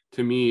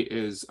to me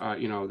is,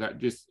 you know, that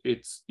just,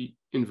 it's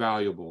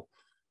invaluable.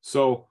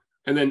 So,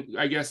 and then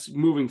I guess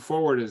moving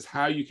forward is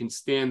how you can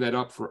stand that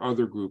up for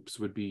other groups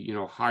would be, you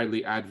know,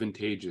 highly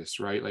advantageous,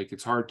 right? Like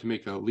it's hard to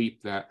make a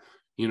leap that,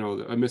 you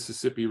know, a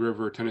Mississippi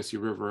River, Tennessee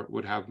River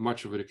would have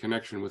much of a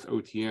connection with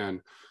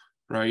OTN,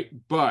 right?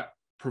 But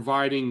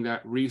providing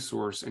that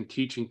resource and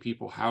teaching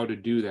people how to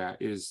do that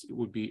is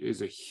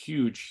a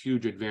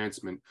huge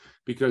advancement,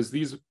 because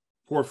these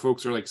poor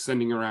folks are like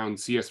sending around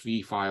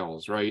CSV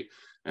files, right?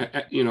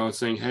 You know,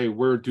 saying, hey,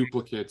 where are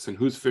duplicates and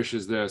whose fish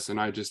is this? And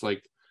I just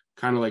like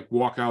kind of like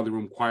walk out of the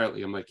room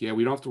quietly. I'm like, yeah,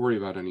 we don't have to worry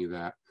about any of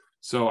that.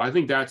 So I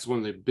think that's one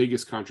of the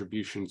biggest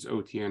contributions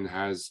OTN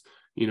has,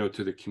 you know,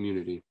 to the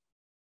community.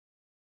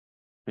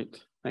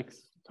 Great,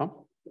 thanks. Tom?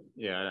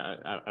 Yeah,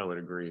 I would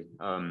agree.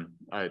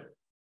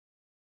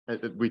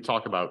 We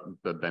talk about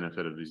the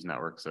benefit of these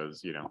networks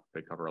as, you know,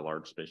 they cover a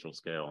large spatial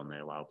scale and they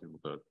allow people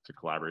to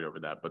collaborate over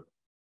that, but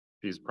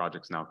these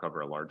projects now cover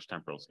a large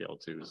temporal scale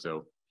too.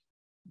 So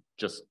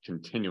just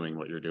continuing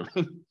what you're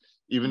doing,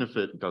 even if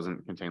it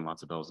doesn't contain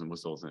lots of bells and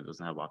whistles and it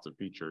doesn't have lots of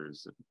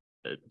features,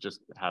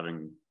 just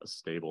having a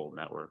stable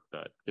network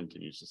that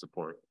continues to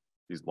support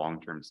these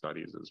long-term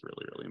studies is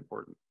really, really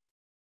important.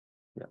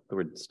 Yeah, the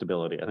word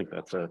stability. I think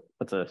that's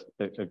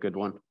a good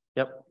one.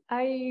 Yep.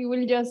 I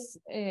will just,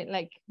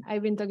 like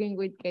I've been talking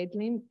with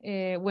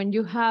Caitlin, when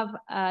you have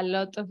a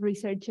lot of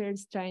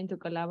researchers trying to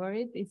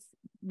collaborate, it's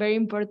very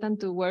important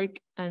to work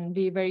and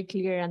be very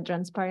clear and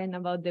transparent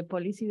about the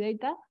policy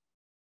data.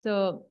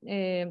 So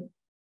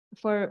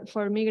for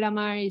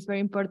MigraMar, it's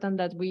very important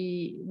that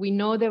we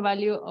know the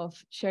value of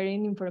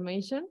sharing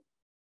information,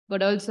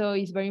 but also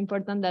it's very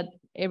important that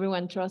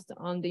everyone trusts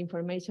on the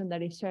information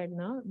that is shared,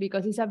 no?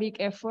 Because it's a big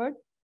effort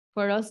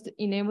for us to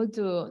enable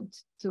to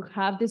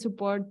have the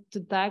support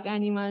to tag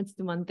animals,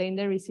 to maintain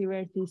the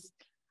receivers is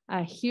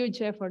a huge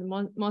effort.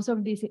 Most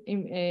of this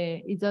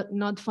is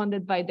not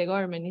funded by the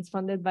government, it's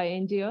funded by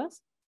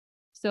NGOs.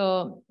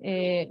 So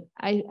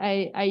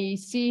I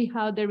see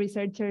how the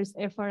researchers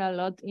effort a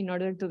lot in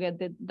order to get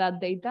that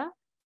data,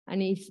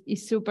 and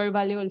it's super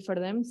valuable for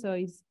them. So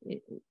it's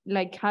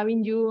like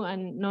having you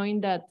and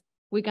knowing that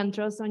we can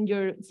trust on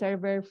your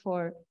server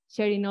for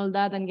sharing all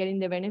that and getting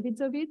the benefits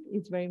of it,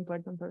 it's very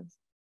important for us.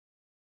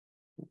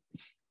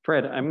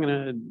 Fred, I'm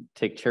going to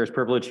take chair's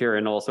privilege here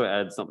and also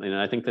add something.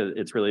 And I think that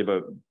it's really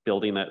about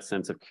building that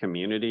sense of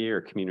community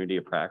or community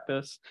of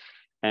practice.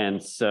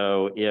 And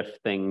so if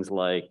things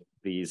like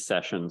these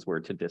sessions were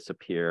to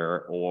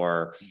disappear,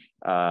 or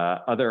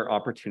other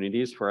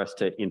opportunities for us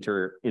to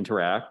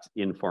interact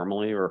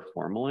informally or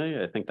formally,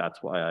 I think that's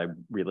why I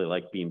really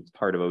like being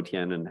part of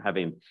OTN and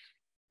having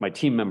my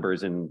team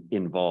members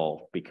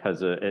involved,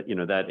 because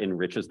that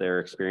enriches their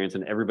experience,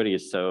 and everybody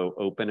is so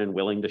open and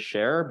willing to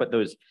share. But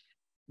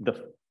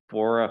the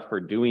fora for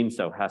doing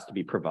so has to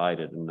be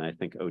provided, and I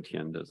think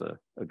OTN does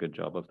a good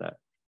job of that.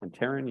 And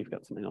Taryn, you've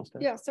got something else to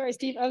add? Yeah, sorry,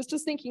 Steve. I was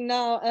just thinking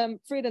now,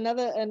 Frida,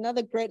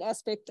 another great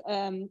aspect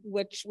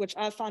which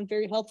I found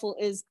very helpful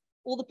is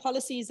all the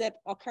policies that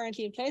are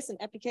currently in place and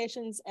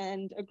applications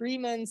and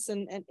agreements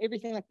and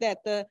everything like that.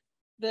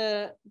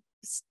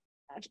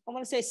 I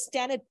want to say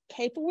standard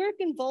paperwork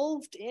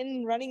involved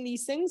in running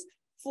these things.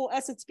 For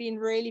us, it's been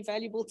really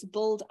valuable to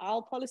build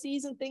our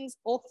policies and things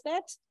off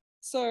that.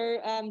 So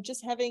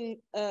just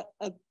having a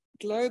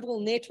global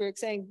network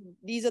saying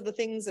these are the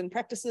things and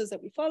practices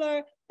that we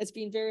follow, it's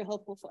been very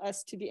helpful for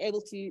us to be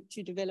able to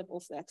develop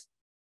off that.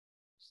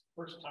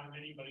 First time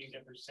anybody's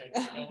ever said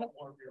no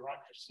more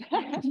bureaucracy.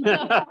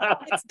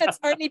 It's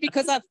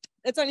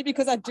only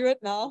because I do it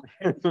now.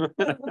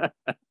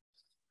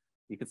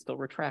 You could still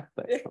retract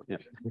that. Yeah.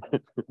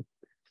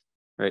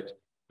 Right.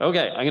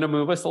 Okay, I'm going to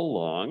move us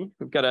along.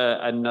 We've got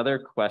another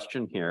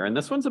question here, and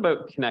this one's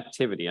about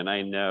connectivity. And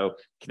I know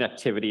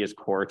connectivity is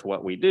core to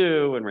what we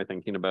do, and we're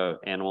thinking about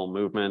animal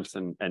movements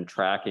and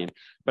tracking.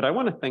 But I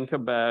want to think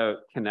about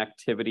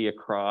connectivity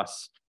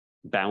across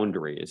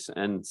boundaries.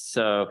 And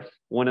so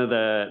one of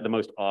the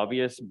most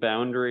obvious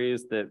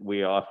boundaries that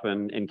we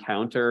often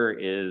encounter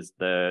is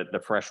the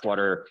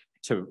freshwater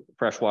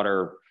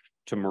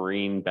to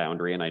marine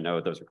boundary. And I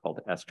know those are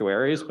called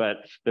estuaries, but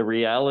the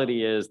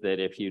reality is that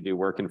if you do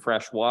work in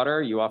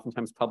freshwater, you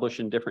oftentimes publish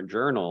in different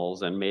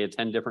journals and may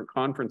attend different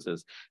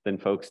conferences than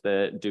folks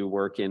that do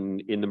work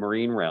in the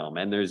marine realm.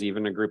 And there's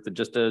even a group that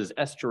just does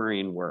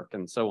estuarine work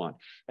and so on.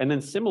 And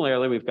then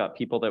similarly, we've got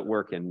people that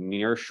work in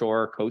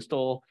nearshore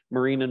coastal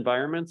marine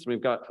environments.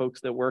 We've got folks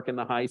that work in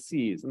the high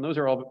seas. And those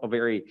are all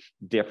very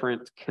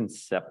different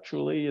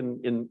conceptually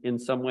in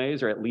some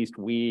ways, or at least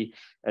we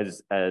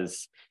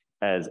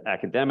as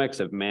academics,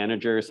 as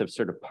managers, have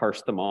sort of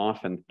parsed them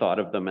off and thought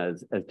of them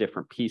as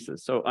different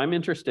pieces. So I'm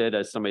interested,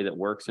 as somebody that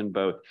works in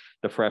both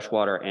the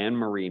freshwater and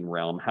marine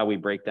realm, how we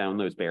break down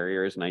those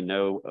barriers. And I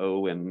know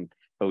O and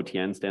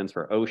OTN stands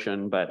for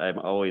ocean, but I'm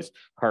always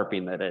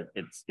harping that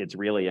it's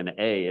really an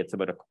A. It's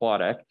about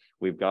aquatic.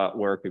 We've got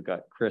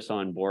Chris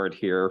on board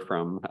here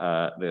from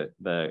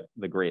the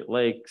Great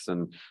Lakes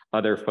and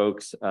other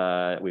folks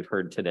we've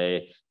heard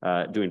today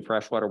doing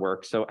freshwater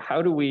work. So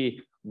how do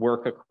we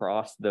work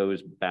across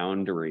those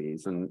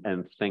boundaries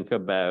and think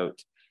about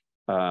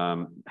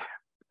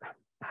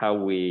how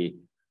we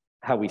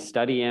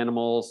study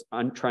animals,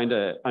 trying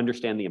to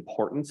understand the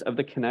importance of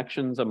the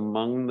connections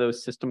among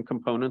those system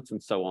components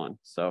and so on.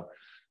 So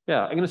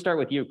yeah, I'm going to start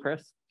with you,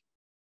 Chris.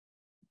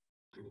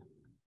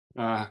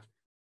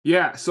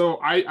 Yeah, so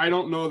I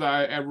don't know that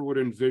I ever would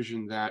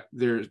envision that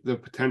the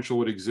potential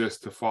would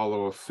exist to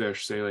follow a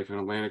fish, say like an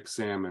Atlantic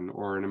salmon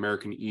or an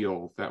American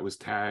eel that was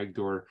tagged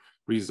or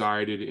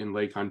resided in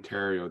Lake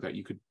Ontario, that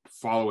you could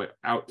follow it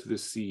out to the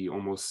sea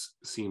almost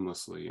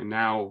seamlessly. And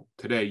now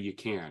today you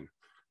can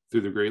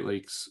through the Great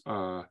Lakes,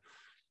 through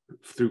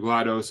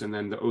GLaDOS, and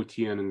then the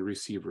OTN and the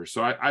receiver.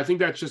 So I think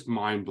that's just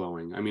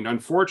mind-blowing. I mean,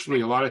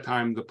 unfortunately, a lot of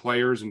time the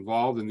players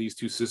involved in these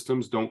two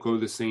systems don't go to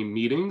the same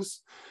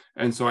meetings.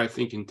 And so I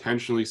think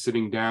intentionally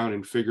sitting down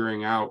and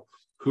figuring out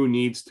who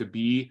needs to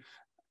be,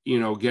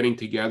 getting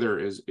together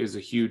is a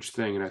huge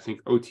thing. And I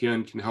think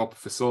OTN can help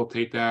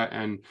facilitate that.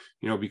 And,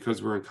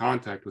 because we're in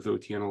contact with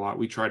OTN a lot,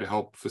 we try to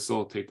help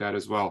facilitate that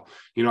as well.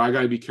 I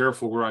got to be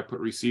careful where I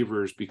put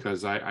receivers,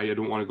 because I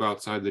don't want to go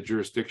outside the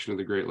jurisdiction of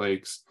the Great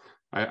Lakes.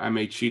 I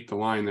may cheat the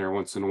line there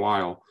once in a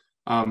while.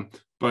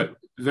 But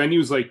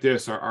venues like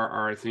this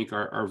are I think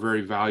are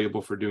very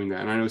valuable for doing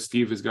that. And I know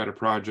Steve has got a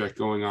project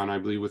going on, I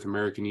believe, with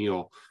American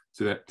Eel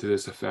to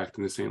this effect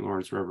in the St.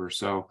 Lawrence River.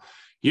 So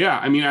yeah,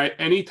 I mean,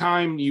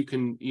 anytime you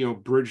can,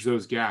 bridge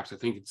those gaps, I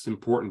think it's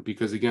important,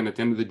 because again, at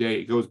the end of the day,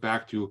 it goes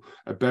back to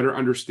a better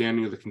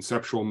understanding of the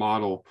conceptual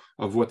model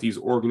of what these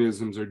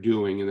organisms are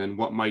doing, and then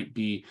what might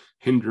be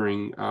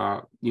hindering,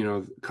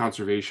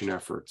 conservation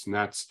efforts. And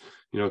that's,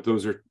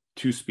 those are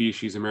two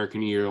species,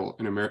 American eel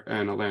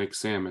and Atlantic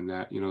salmon,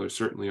 that, there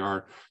certainly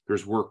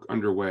there's work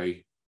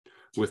underway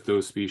with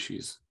those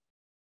species.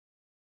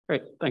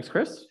 Great, thanks,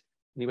 Chris.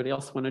 Anybody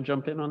else want to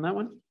jump in on that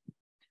one?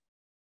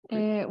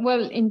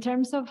 Well, in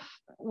terms of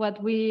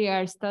what we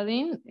are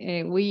studying,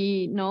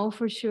 we know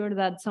for sure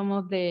that some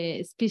of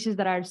the species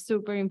that are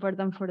super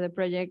important for the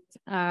project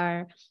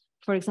are,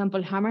 for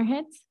example,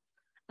 hammerheads.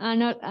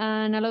 And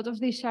a lot of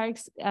these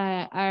sharks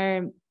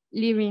are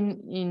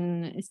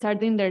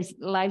starting their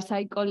life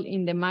cycle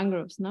in the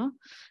mangroves, no?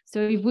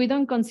 So if we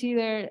don't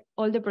consider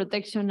all the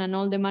protection and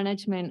all the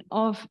management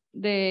of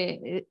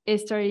the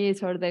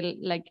estuaries or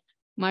the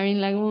marine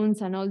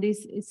lagoons and all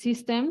these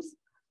systems,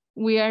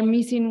 we are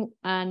missing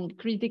a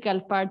critical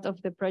part of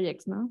the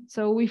projects, no?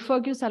 So we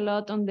focus a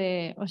lot on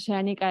the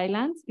oceanic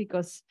islands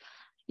because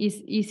it's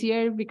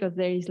easier, because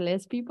there is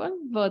less people.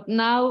 But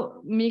now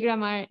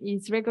MigraMar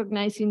is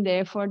recognizing the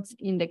efforts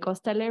in the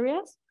coastal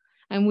areas,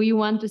 and we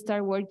want to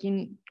start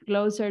working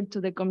closer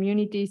to the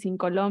communities in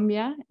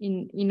Colombia,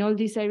 in all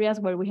these areas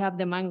where we have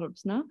the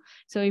mangroves, no?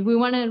 So if we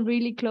want to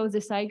really close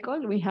the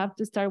cycle, we have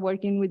to start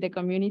working with the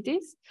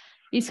communities.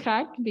 It's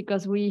hard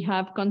because we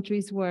have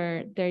countries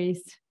where there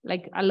is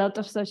a lot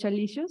of social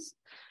issues,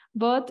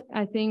 but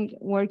I think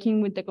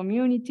working with the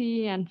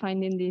community and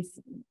finding this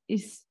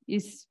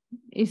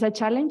is a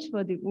challenge,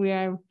 but we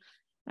are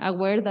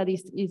aware that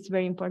it's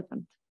very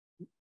important.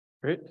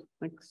 Great,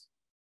 thanks.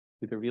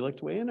 Either of you like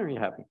to weigh in, or are you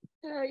happy?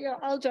 Yeah,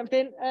 I'll jump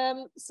in.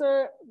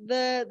 So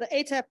the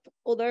ATAP,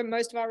 although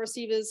most of our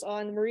receivers are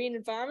in the marine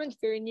environment,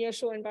 very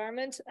nearshore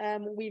environment,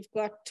 we've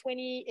got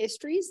 20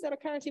 estuaries that are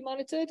currently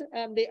monitored.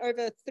 There are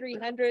over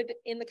 300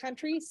 in the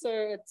country,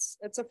 so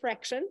it's a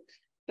fraction.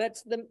 But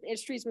the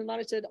estuaries we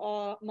monitor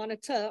are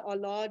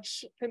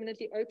large,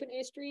 permanently open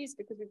estuaries,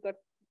 because we've got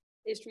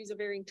estuaries of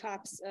varying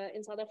types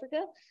in South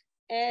Africa.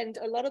 And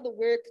a lot of the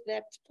work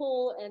that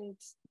Paul and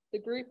the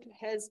group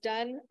has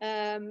done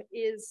and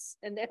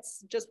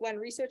that's just one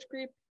research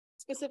group,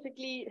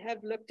 specifically have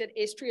looked at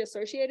estuary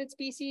associated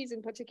species,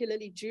 and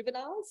particularly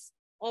juveniles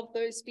of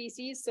those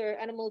species. So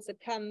animals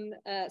that come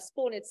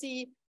spawn at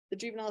sea, the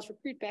juveniles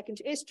recruit back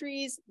into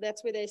estuaries.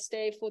 That's where they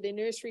stay for their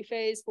nursery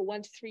phase for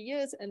 1 to 3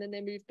 years, and then they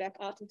move back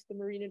out into the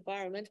marine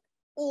environment,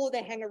 or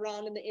they hang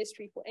around in the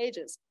estuary for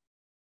ages.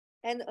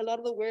 And a lot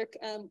of the work,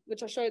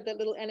 which I showed that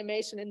little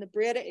animation in the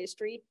Breda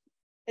estuary,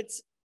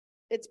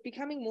 it's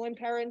becoming more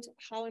apparent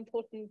how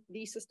important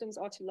these systems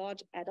are to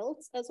large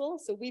adults as well.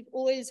 So we've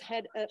always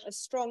had a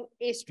strong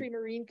estuary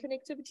marine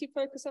connectivity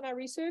focus on our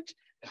research.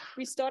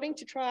 We're starting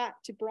to try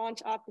to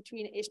branch out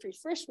between estuary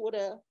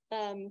freshwater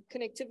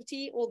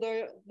connectivity,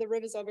 although the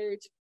rivers are very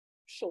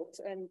short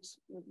and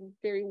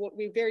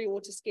we're very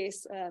water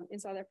scarce in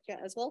South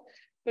Africa as well.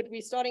 But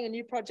we're starting a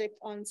new project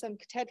on some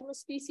catadromous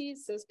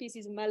species, so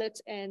species of mullet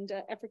and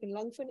African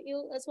longfin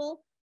eel as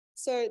well.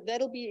 So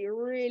that'll be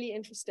really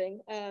interesting.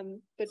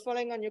 But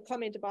following on your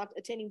comment about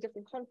attending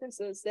different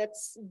conferences,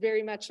 that's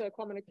very much a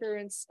common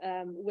occurrence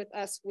with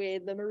us, where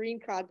the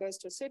marine crowd goes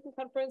to a certain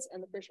conference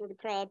and the freshwater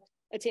crowd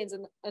attends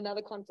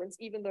another conference,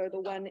 even though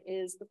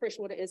the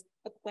freshwater is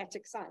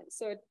aquatic science.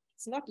 So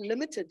it's not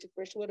limited to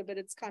freshwater, but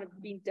it's kind of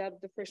been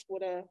dubbed the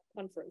freshwater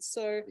conference.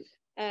 So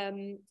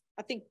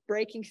I think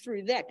breaking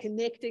through that,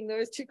 connecting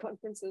those two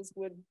conferences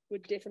would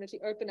definitely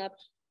open up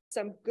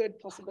some good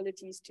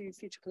possibilities to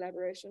future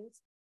collaborations.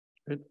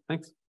 Good,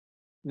 thanks.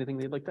 Anything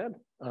they'd like to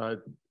add?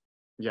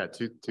 Yeah,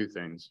 two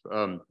things.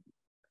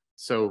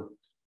 So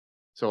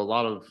a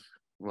lot of,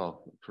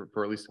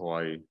 for at least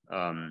Hawaii,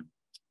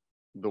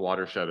 the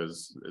watershed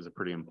is a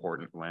pretty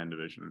important land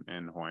division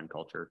in Hawaiian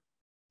culture,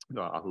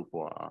 the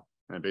ahupua'a,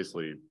 and it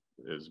basically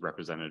is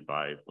represented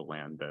by the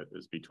land that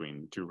is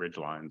between two ridge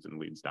lines and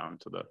leads down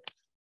to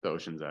the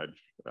ocean's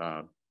edge.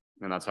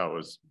 And that's how it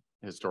was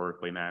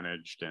historically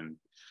managed. And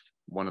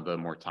one of the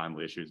more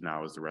timely issues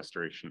now is the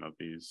restoration of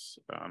these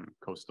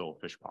coastal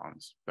fish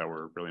ponds that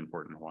were really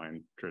important in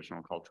Hawaiian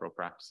traditional cultural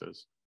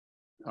practices.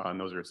 And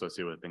those are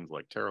associated with things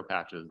like taro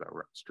patches that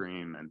were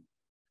upstream, and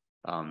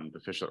the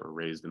fish that were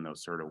raised in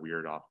those sort of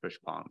weird off fish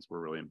ponds were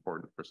really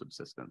important for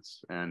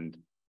subsistence. And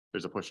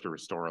there's a push to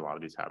restore a lot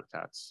of these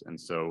habitats. And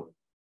so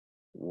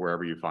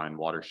wherever you find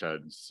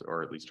watersheds,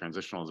 or at least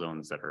transitional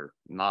zones that are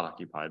not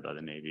occupied by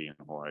the Navy in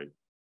Hawaii,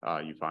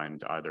 you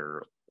find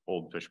either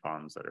old fish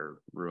ponds that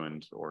are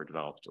ruined or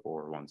developed,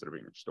 or ones that are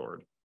being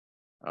restored.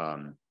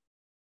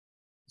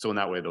 So in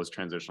that way, those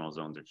transitional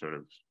zones are sort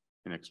of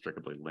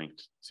inextricably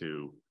linked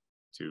to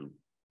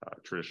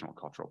traditional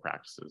cultural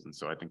practices. And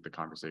so I think the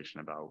conversation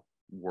about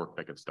work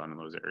that gets done in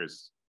those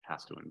areas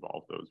has to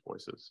involve those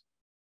voices.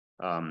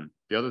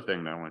 The other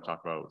thing that I want to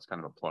talk about is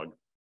kind of a plug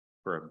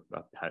for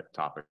a pet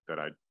topic that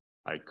I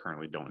I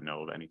currently don't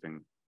know of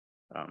anything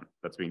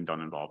that's being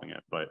done involving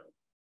it, but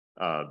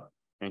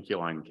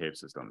ankyline cave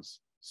systems.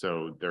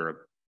 So they're a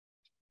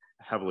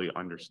heavily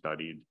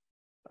understudied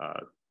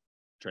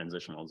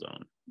transitional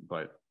zone,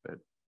 but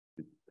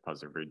because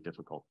they're very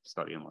difficult to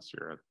study unless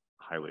you're a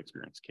highly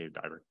experienced cave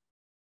diver.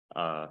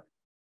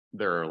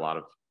 There are a lot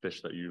of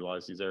fish that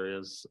utilize these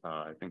areas.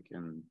 I think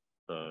in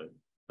the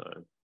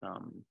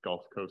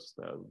Gulf Coast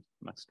of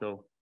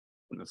Mexico,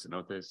 in the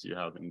cenotes, you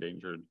have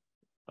endangered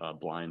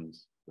blind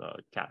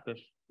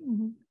catfish.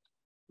 Mm-hmm.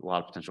 A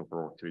lot of potential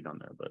for work to be done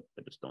there, but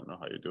I just don't know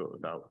how you do it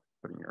without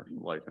putting your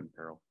life in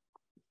peril.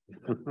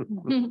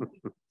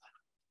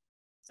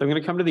 So I'm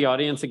going to come to the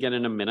audience again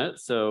in a minute.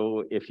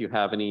 So if you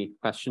have any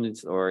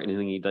questions or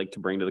anything you'd like to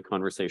bring to the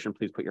conversation,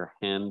 please put your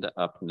hand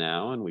up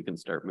now and we can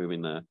start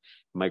moving the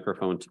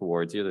microphone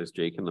towards you. There's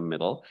Jake in the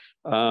middle.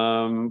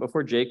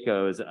 Before Jake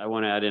goes, I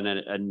want to add in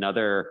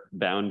another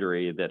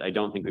boundary that I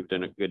don't think we've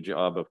done a good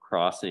job of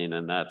crossing,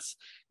 and that's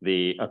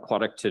the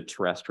aquatic to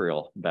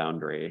terrestrial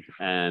boundary.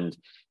 And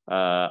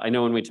I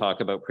know when we talk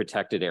about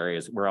protected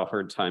areas, we're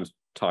oftentimes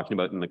talking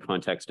about in the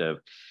context of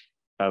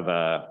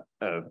a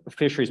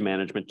fisheries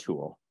management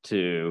tool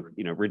to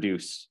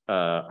reduce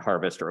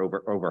harvest or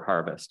over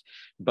harvest.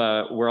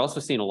 But we're also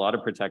seeing a lot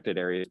of protected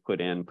areas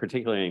put in,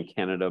 particularly in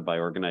Canada, by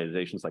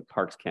organizations like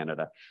Parks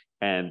Canada,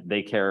 and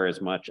they care as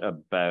much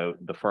about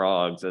the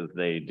frogs as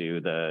they do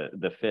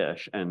the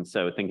fish. And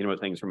so thinking about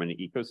things from an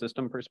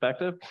ecosystem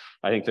perspective,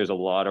 I think there's a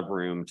lot of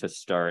room to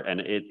start. And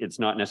it's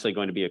not necessarily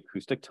going to be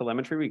acoustic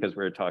telemetry, because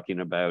we're talking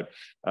about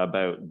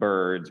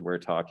birds, we're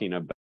talking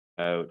about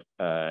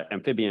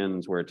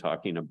amphibians, we're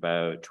talking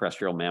about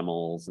terrestrial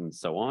mammals and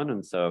so on,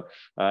 and so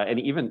and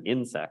even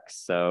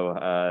insects.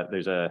 So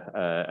there's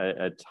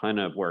a ton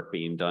of work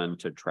being done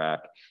to track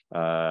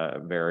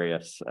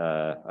various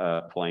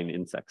flying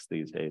insects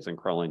these days and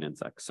crawling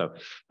insects. So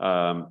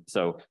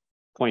so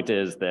point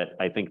is that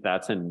I think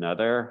that's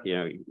another,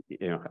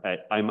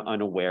 I'm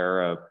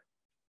unaware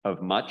of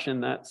much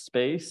in that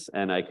space.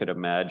 And I could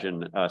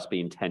imagine us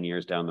being 10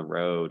 years down the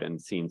road and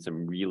seeing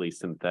some really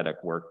synthetic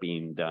work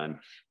being done,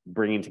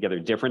 bringing together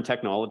different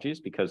technologies,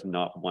 because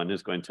not one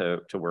is going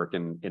to work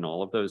in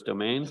all of those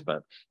domains,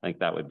 but I think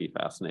that would be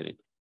fascinating.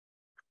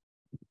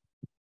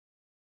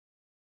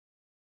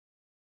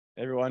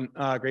 Hey everyone,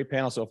 great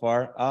panel so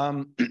far.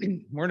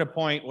 We're in a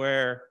point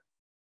where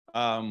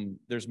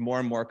there's more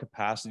and more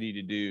capacity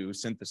to do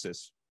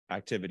synthesis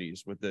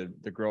activities with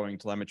the growing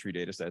telemetry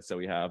data sets that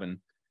we have. And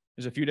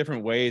there's a few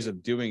different ways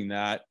of doing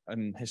that.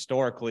 And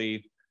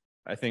historically,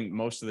 I think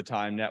most of the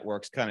time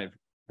networks kind of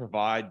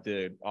provide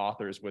the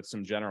authors with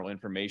some general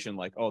information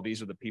like, oh,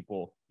 these are the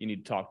people you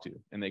need to talk to.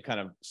 And they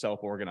kind of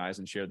self-organize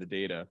and share the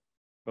data.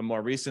 But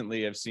more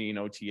recently, I've seen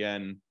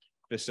OTN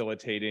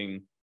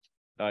facilitating,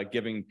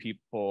 giving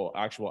people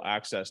actual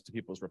access to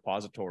people's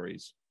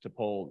repositories to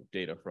pull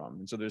data from.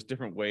 And so there's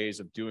different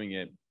ways of doing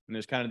it. And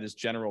there's kind of this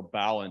general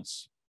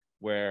balance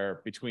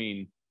where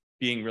between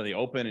being really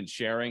open and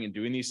sharing and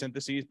doing these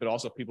syntheses, but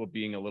also people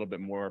being a little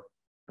bit more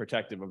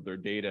protective of their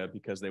data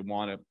because they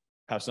want to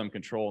have some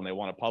control and they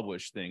want to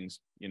publish things,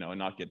 and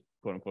not get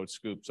quote unquote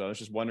scooped. So I was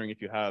just wondering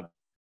if you have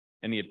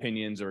any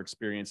opinions or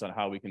experience on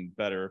how we can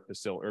better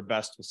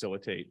best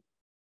facilitate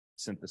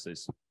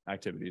synthesis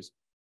activities.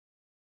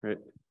 Great,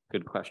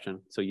 good question.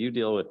 So you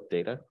deal with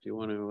data. Do you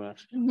want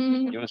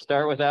to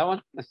start with that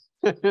one?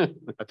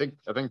 I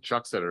think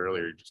Chuck said it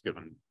earlier, you're just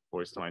giving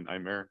voice to my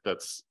nightmare.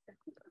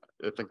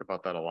 I think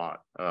about that a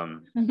lot.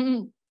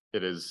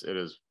 It is.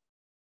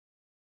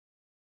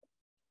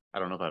 I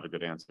don't know if I have a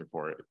good answer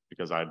for it,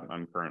 because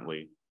I'm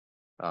currently,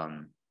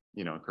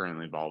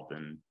 currently involved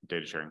in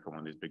data sharing for one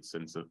of these big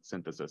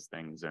synthesis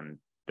things, and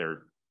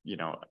they're,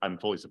 I'm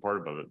fully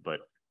supportive of it, but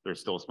there's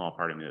still a small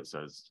part of me that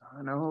says,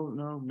 oh,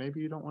 no,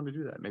 maybe you don't want to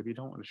do that. Maybe you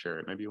don't want to share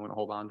it. Maybe you want to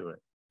hold on to it.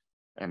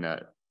 And I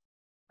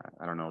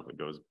don't know if it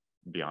goes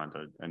beyond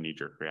a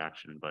knee-jerk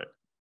reaction, but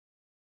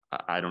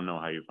I don't know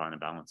how you find a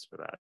balance for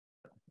that.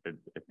 And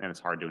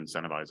it's hard to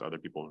incentivize other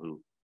people who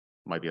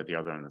might be at the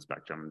other end of the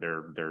spectrum.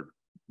 They're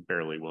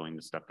barely willing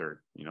to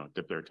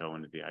dip their toe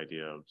into the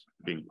idea of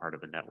being part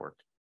of a network,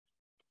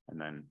 and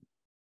then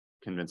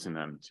convincing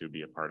them to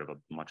be a part of a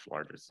much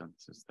larger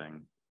synthesis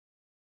thing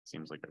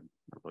seems like a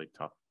really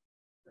tough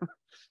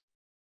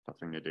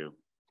thing to do.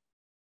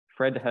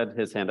 Fred had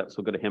his hand up, so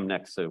we'll go to him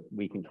next so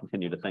we can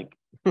continue to think.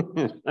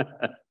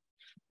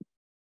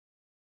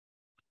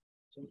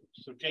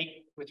 So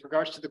Jake, with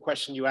regards to the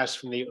question you asked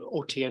from the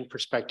OTN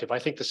perspective, I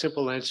think the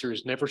simple answer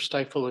is never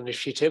stifle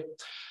initiative.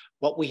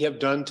 What we have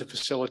done to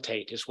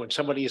facilitate is when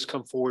somebody has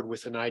come forward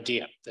with an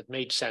idea that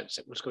made sense,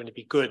 that was going to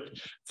be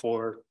good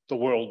for the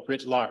world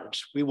writ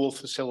large, we will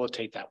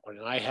facilitate that one.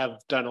 And I have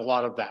done a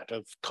lot of that,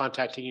 of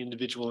contacting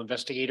individual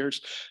investigators,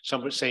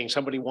 saying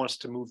somebody wants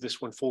to move this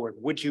one forward.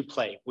 Would you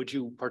play? Would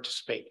you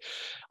participate?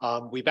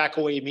 We back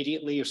away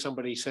immediately if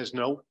somebody says,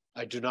 no,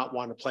 I do not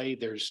want to play.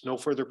 There's no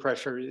further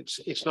pressure.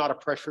 It's not a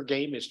pressure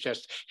game. It's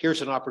just,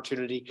 here's an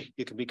opportunity.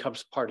 You can become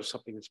part of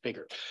something that's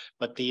bigger.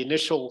 But the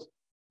initial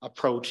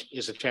approach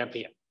is a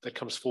champion that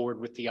comes forward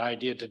with the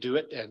idea to do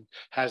it and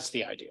has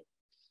the idea.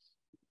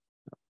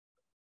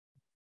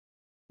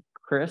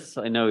 Chris,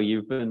 I know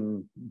you've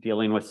been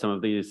dealing with some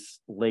of these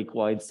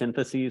lake-wide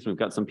syntheses. We've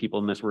got some people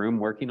in this room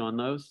working on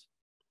those.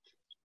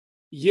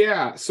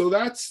 Yeah, so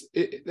that's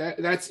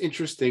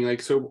interesting.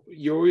 Like, so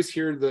you always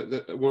hear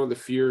the one of the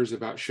fears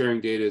about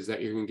sharing data is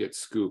that you're going to get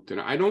scooped, and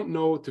I don't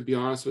know, to be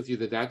honest with you,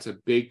 that that's a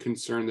big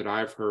concern that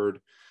I've heard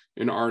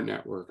in our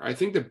network. I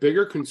think the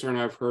bigger concern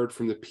I've heard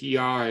from the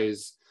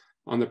PIs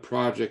on the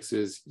projects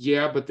is,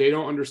 yeah, but they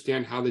don't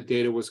understand how the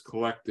data was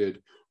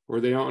collected, or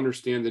they don't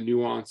understand the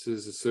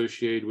nuances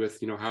associated with,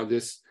 you know, how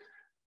this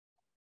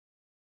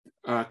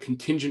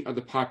contingent of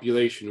the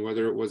population,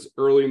 whether it was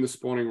early in the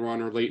spawning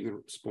run or late in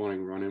the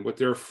spawning run. And what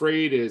they're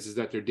afraid is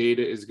that their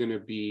data is going to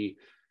be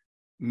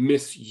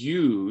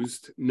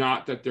misused,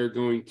 not that they're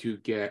going to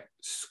get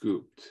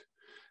scooped.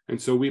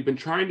 And so we've been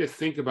trying to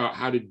think about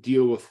how to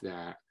deal with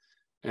that.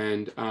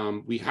 And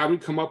we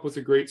haven't come up with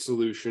a great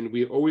solution.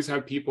 We always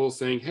have people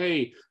saying,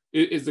 hey,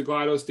 is the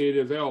GLaDOS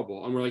data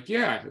available? And we're like,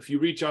 yeah, if you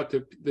reach out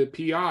to the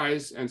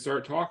PIs and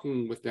start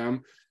talking with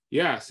them,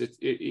 yes, it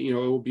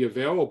will be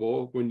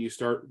available when you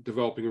start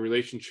developing a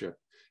relationship.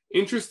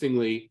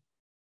 Interestingly,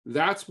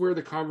 that's where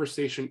the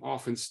conversation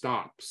often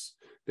stops.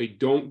 They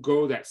don't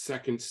go that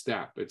second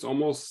step. It's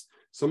almost,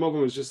 some of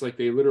them is just like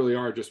they literally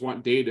are, just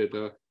want data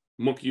to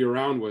monkey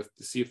around with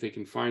to see if they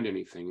can find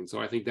anything. And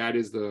so I think that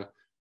is the,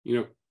 you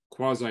know,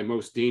 quasi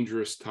most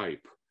dangerous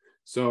type.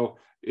 So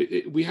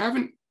we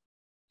haven't,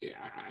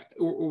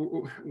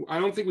 I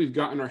don't think we've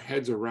gotten our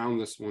heads around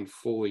this one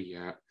fully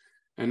yet.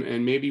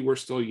 And maybe we're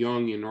still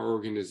young in our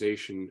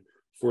organization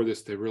for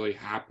this to really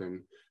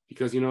happen,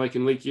 because, you know, like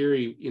in Lake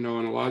Erie, you know,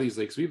 in a lot of these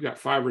lakes, we've got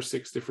 5 or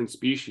 6 different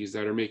species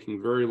that are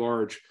making very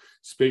large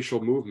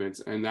spatial movements.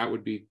 And that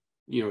would be,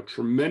 you know,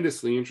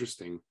 tremendously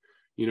interesting,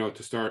 you know,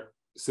 to start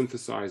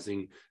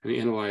synthesizing and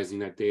analyzing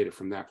that data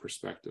from that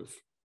perspective.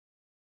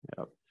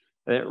 Yep.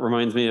 It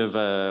reminds me of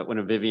one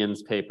of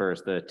Vivian's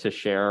papers, the to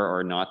share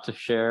or not to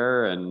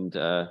share. And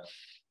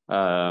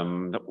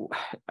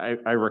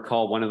I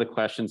recall one of the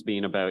questions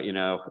being about,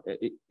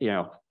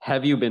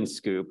 have you been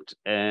scooped?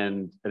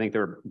 And I think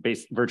there were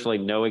virtually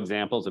no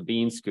examples of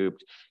being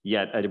scooped,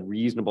 yet a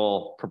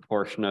reasonable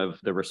proportion of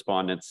the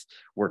respondents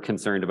were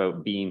concerned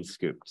about being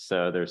scooped.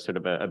 So there's sort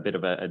of a bit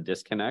of a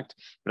disconnect.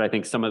 But I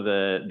think some of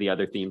the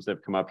other themes that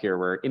have come up here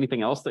were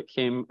anything else that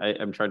came.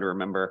 I'm trying to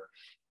remember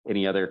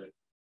any other.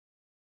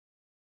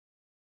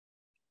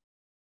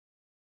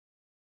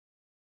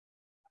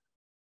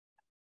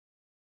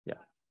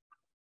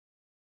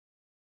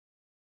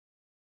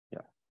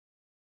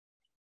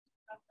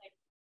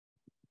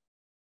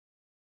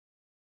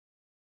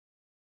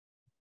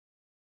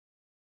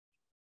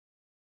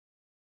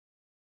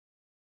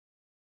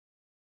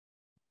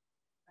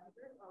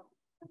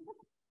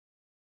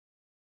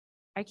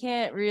 I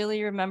can't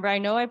really remember. I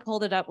know I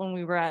pulled it up when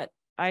we were at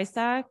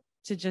ISAC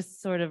to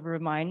just sort of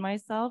remind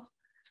myself.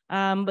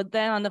 But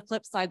then on the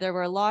flip side, there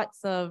were lots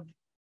of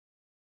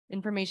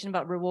information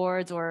about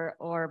rewards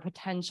or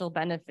potential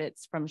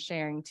benefits from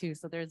sharing too.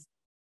 So there's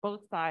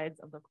both sides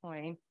of the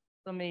coin.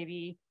 So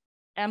maybe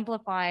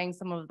amplifying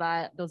some of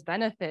those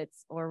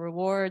benefits or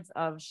rewards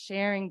of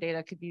sharing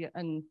data could be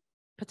a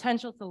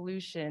potential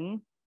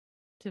solution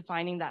to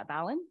finding that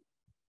balance.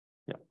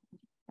 Yeah.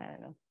 I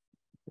don't know.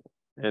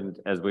 And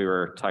as we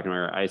were talking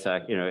about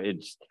ISAC,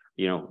 it's,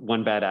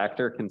 one bad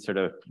actor can sort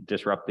of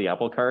disrupt the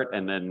apple cart,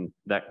 and then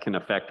that can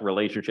affect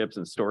relationships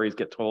and stories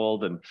get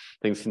told and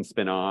things can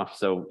spin off.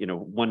 So,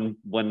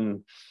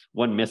 one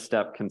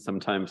misstep can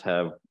sometimes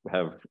have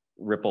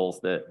ripples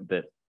that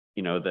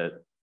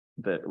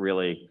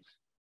really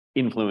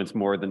influence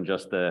more than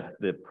just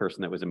the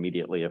person that was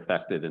immediately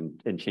affected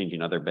and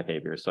changing other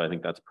behaviors. So I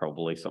think that's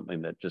probably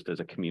something that just as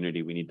a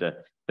community, we need to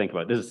think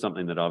about. This is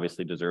something that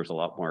obviously deserves a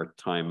lot more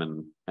time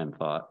and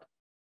thought.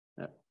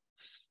 Yeah.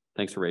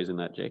 Thanks for raising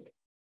that, Jake.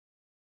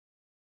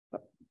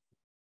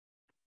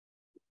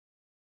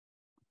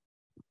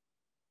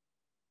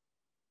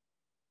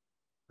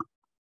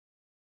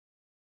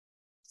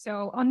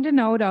 So on the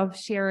note of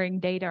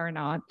sharing data or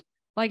not,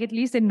 like at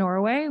least in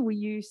Norway, we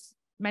use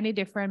many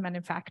different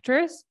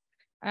manufacturers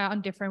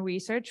on different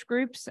research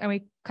groups. And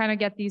we kind of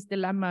get these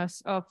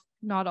dilemmas of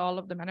not all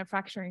of the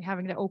manufacturing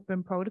having the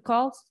open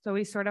protocols. So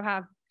we sort of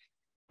have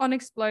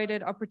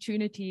unexploited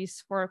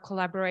opportunities for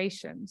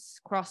collaborations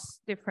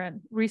across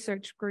different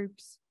research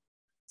groups.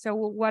 So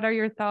what are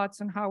your thoughts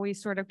on how we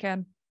sort of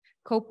can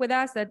cope with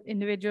that, as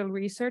individual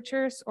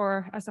researchers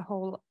or as a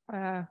whole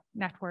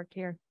network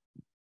here?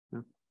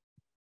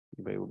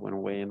 Anybody want to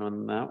weigh in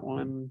on that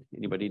one?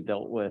 Anybody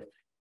dealt with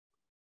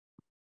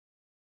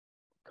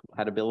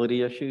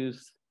compatibility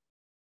issues?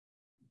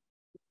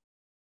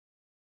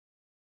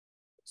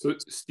 So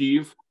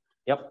Steve,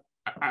 yep.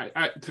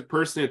 I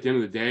personally, at the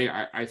end of the day,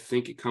 I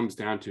think it comes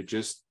down to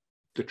just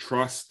the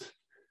trust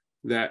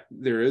that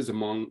there is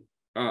among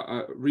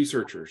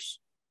researchers.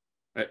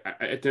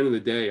 At the end of the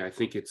day, I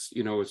think it's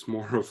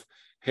more of,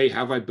 hey,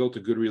 have I built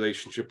a good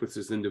relationship with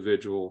this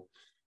individual?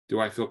 Do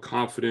I feel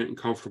confident and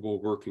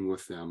comfortable working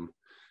with them?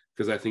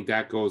 because I think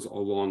that goes a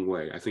long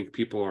way. I think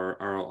people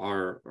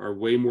are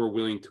way more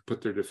willing to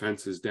put their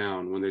defenses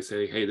down when they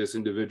say, hey, this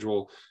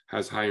individual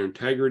has higher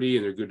integrity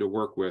and they're good to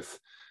work with.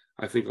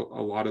 I think a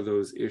lot of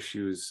those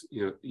issues,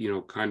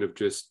 kind of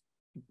just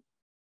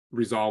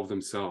resolve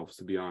themselves,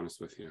 to be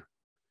honest with you.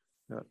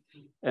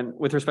 And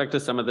with respect to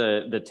some of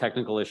the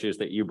technical issues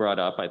that you brought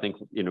up, I think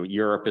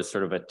Europe is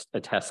sort of a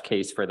test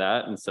case for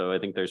that, and so I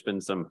think there's been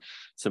some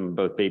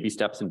both baby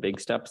steps and big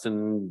steps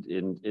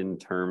in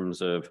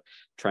terms of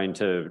trying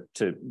to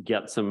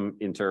get some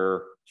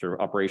sort of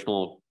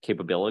operational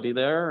capability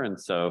there. And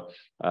so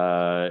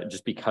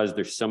just because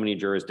there's so many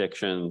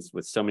jurisdictions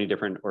with so many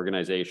different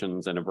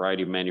organizations and a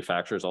variety of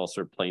manufacturers all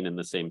sort of playing in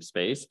the same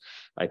space,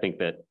 I think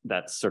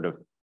that's sort of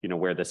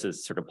where this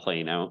is sort of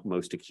playing out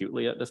most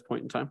acutely at this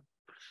point in time.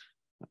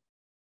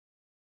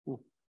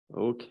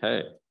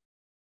 Okay.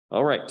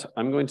 All right.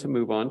 I'm going to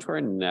move on to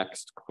our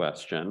next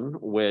question,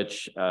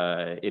 which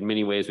in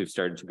many ways we've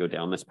started to go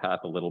down this path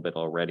a little bit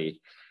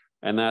already.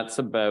 And that's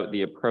about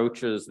the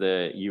approaches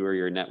that you or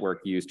your network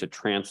use to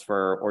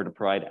transfer or to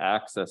provide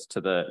access to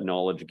the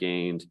knowledge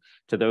gained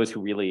to those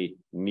who really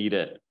need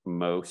it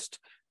most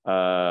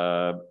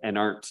and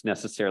aren't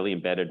necessarily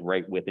embedded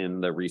right within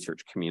the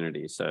research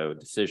community. So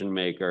decision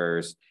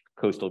makers,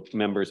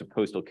 members of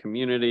coastal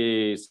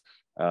communities,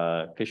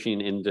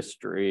 fishing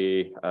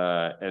industry,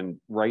 and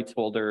rights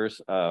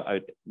holders.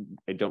 I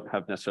don't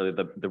have necessarily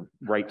the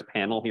right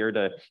panel here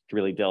to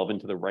really delve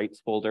into the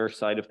rights holder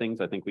side of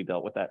things. I think we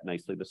dealt with that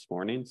nicely this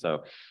morning.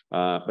 So,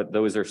 but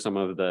those are some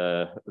of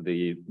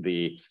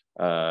the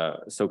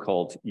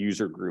so-called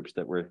user groups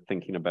that we're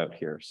thinking about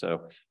here.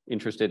 So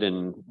interested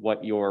in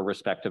what your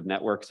respective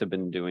networks have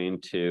been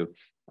doing to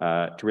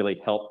really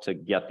help to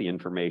get the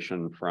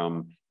information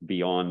from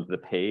beyond the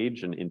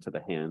page and into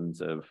the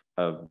hands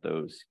of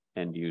those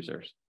end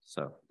users.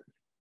 So,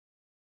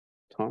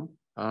 Tom?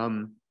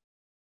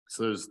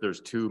 So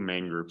there's two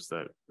main groups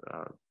that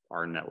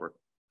our network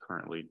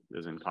currently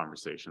is in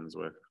conversations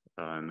with,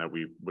 and that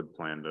we would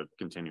plan to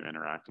continue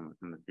interacting with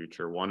in the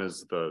future. One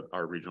is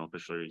our Regional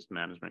Fisheries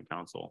Management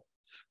Council.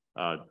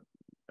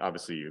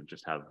 Obviously, you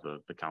just have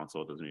the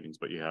council at those meetings,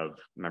 but you have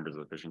members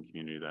of the fishing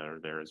community that are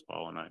there as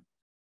well.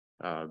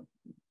 And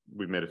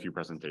we've made a few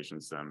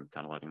presentations to them,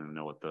 kind of letting them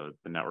know what the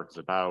network is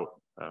about,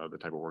 the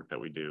type of work that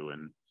we do,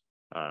 and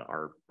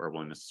our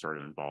willingness to sort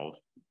of involve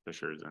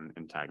fishers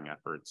in tagging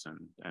efforts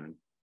and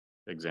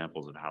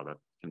examples of how that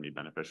can be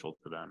beneficial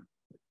to them.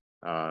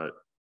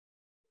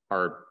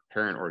 Our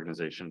parent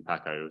organization,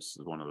 PACIOS,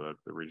 is one of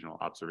the regional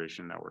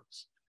observation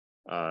networks,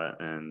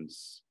 and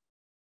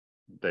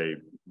they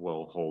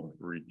will hold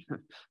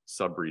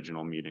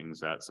sub-regional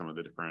meetings at some of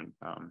the different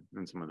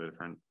in some of the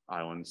different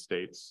island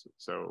states.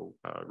 So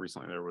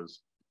recently there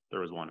was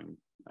one in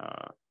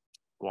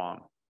Guam,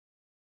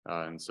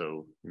 and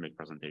so we make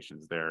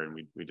presentations there, and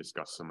we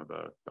discuss some of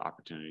the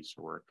opportunities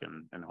to work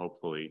and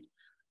hopefully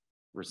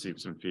receive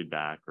some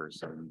feedback or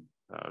some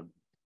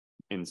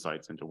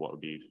insights into what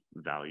would be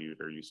valued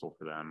or useful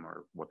for them,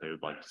 or what they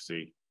would like to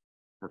see.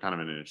 We're kind of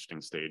in an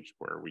interesting stage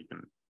where we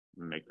can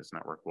make this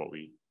network what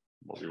we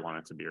want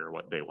it to be, or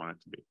what they want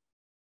it to be.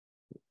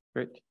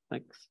 Great,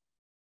 thanks.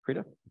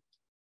 Frida?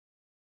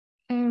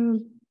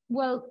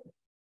 Well,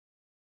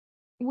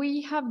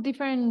 we have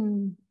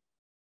different,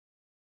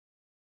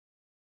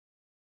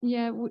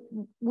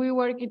 we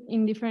work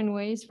in different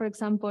ways. For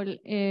example,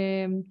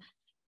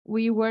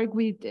 we work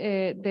with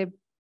the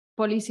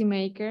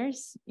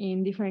policymakers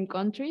in different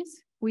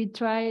countries.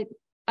 A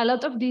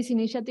lot of these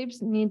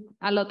initiatives need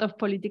a lot of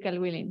political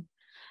willing,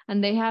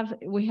 and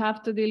we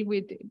have to deal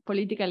with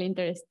political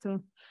interest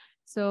too.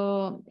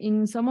 So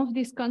in some of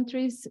these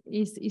countries,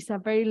 it's a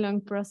very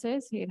long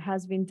process. It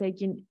has been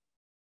taking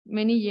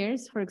many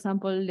years. For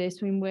example, the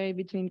swimway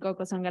between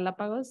Cocos and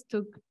Galapagos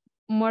took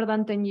more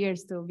than 10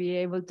 years to be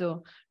able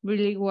to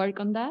really work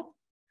on that.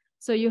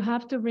 So you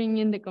have to bring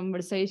in the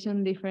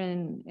conversation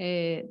different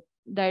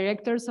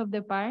directors of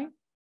the park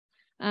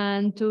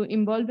and to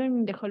involve them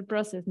in the whole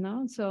process,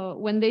 no? So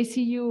when they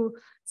see you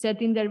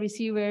setting the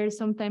receivers,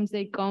 sometimes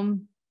they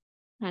come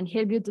and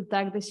help you to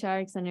tag the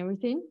sharks and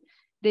everything.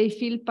 They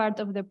feel part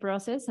of the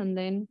process, and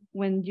then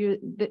when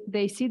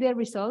they see the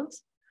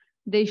results,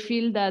 they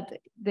feel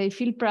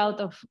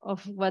proud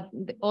of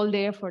all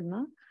the effort,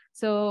 no?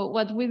 So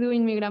what we do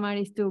in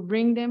MigraMar is to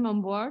bring them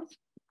on board.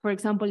 For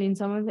example, in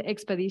some of the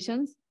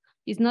expeditions,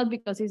 it's not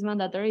because it's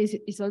mandatory,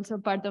 it's also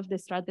part of the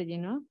strategy,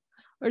 no?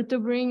 Or to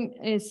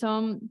bring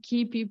some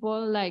key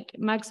people, like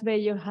Max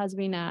Bello has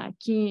been a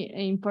key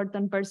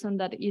important person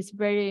that is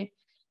very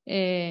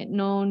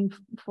known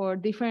for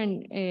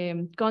different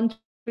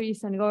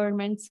countries and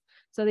governments.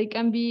 So they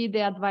can be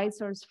the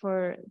advisors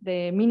for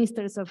the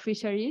ministers of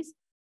fisheries,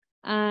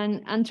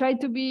 and try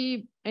to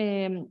be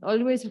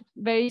always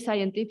very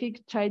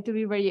scientific, try to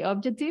be very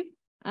objective.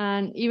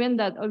 And even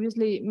that,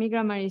 obviously,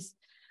 MigraMar is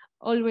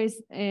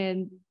always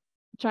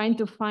trying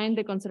to find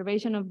the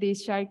conservation of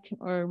these shark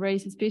or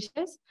race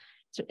species,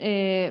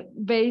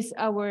 base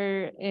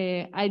our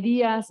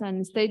ideas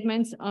and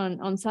statements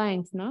on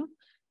science, no?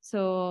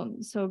 So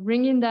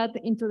bringing that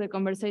into the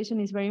conversation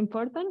is very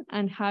important,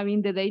 and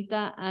having the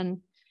data and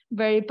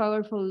very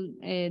powerful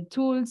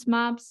tools,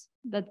 maps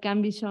that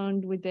can be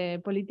shown with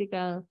the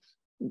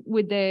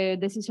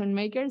decision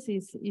makers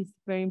is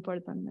very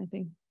important, I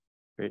think.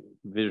 Great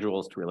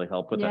visuals to really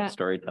help with that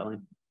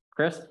storytelling.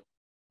 Chris,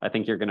 I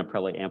think you're going to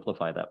probably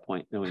amplify that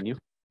point, knowing you.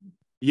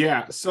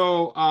 Yeah,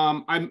 so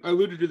I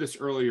alluded to this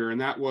earlier,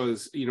 and that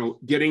was,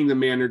 getting the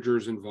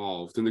managers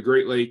involved. In the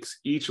Great Lakes,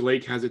 each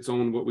lake has its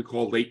own what we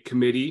call lake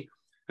committee,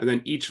 and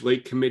then each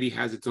lake committee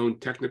has its own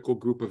technical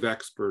group of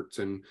experts.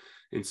 And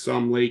in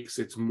some lakes,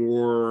 it's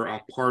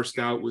more parsed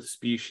out with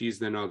species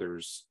than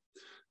others.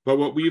 But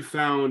what we've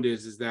found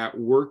is that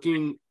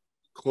working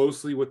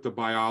closely with the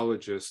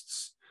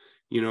biologists,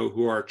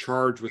 who are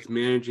charged with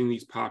managing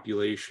these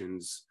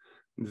populations,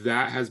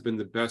 that has been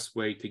the best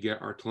way to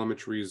get our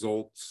telemetry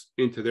results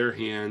into their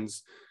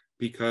hands,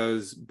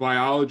 because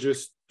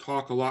biologists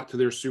talk a lot to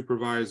their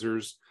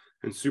supervisors,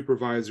 and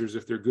supervisors,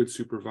 if they're good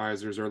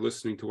supervisors, are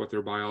listening to what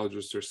their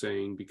biologists are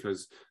saying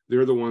because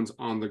they're the ones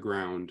on the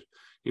ground.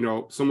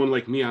 Someone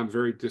like me, I'm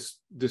very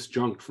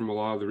disjunct from a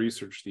lot of the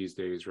research these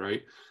days,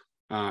 right?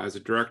 As a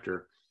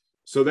director.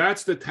 So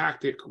that's the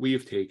tactic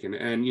we've taken.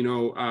 And,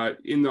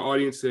 in the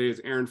audience today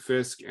is Aaron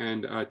Fisk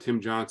and Tim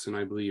Johnson,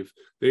 I believe.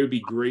 They would be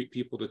great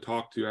people to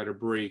talk to at a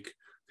break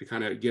to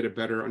kind of get a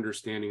better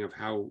understanding of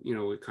how,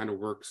 it kind of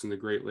works in the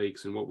Great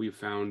Lakes and what we've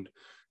found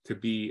to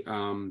be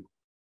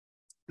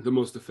the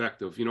most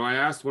effective. I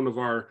asked one of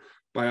our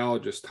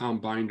biologists, Tom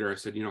Binder, I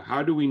said,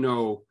 how do we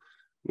know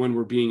when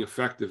we're being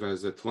effective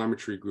as a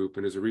telemetry group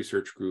and as a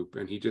research group?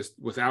 And he just,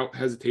 without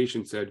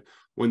hesitation, said,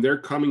 when they're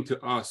coming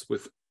to us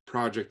with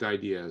project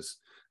ideas.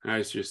 And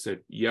I just said,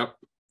 yep,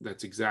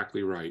 that's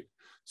exactly right.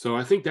 So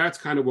I think that's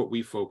kind of what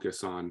we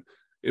focus on.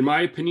 In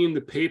my opinion,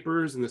 the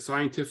papers and the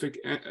scientific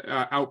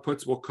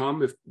outputs will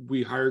come if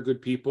we hire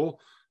good people.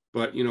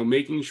 But,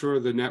 making sure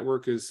the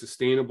network is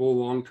sustainable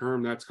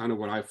long-term, that's kind of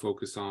what I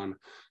focus on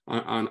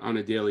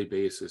a daily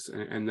basis.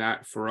 And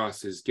that for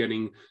us is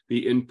getting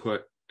the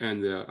input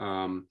and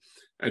the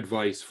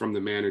advice from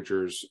the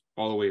managers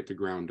all the way at the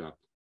ground up.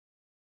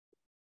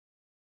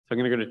 So I'm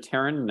going to go to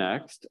Taryn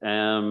next,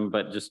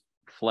 but just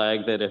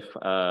flag that if,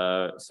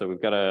 so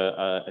we've got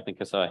I think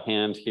I saw a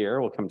hand here.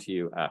 We'll come to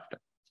you after.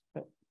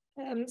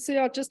 So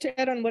yeah, just to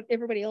add on what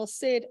everybody else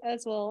said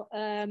as well,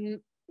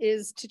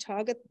 is to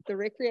target the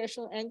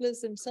recreational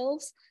anglers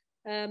themselves.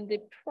 There are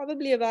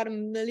probably about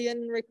 1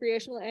 million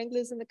recreational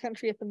anglers in the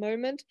country at the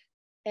moment.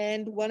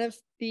 And one of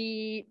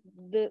the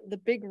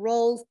big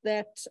roles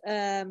that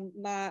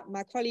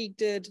my colleague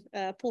did,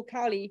 Paul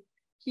Cowley,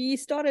 he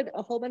started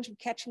a whole bunch of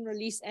catch and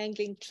release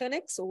angling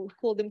clinics, or we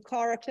call them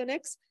CARA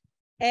clinics.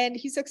 And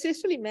he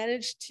successfully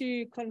managed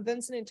to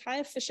convince an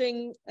entire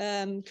fishing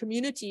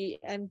community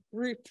and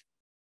group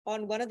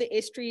on one of the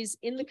estuaries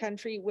in the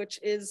country, which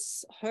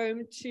is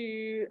home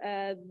to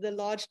the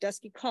large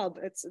dusky cob.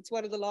 It's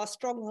one of the last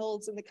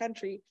strongholds in the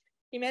country.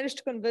 He managed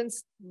to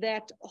convince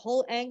that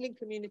whole angling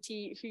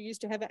community, who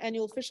used to have an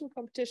annual fishing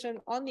competition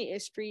on the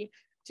estuary,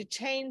 to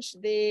change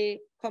their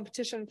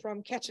competition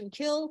from catch and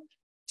kill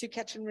to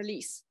catch and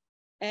release.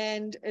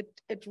 And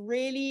it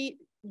really,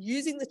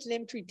 using the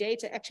telemetry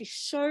data, actually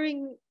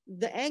showing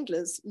the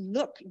anglers,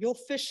 look, your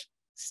fish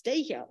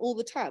stay here all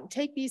the time.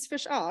 Take these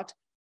fish out,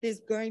 there's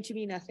going to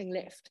be nothing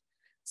left.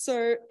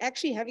 So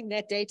actually having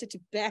that data to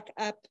back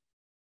up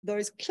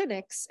those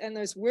clinics and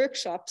those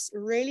workshops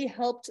really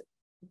helped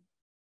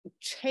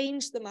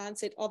change the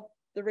mindset of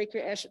the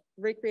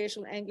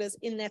recreational anglers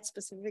in that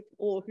specific,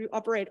 or who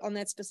operate on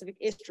that specific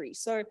estuary.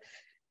 So,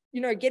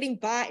 getting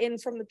buy-in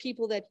from the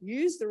people that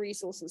use the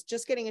resources,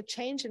 just getting a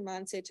change in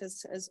mindset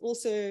has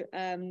also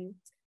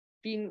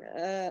been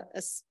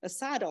a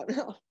side-on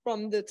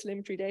from the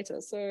telemetry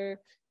data. So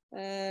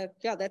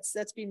yeah,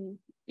 that's been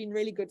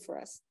really good for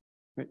us.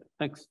 Great,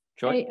 thanks.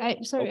 Joy?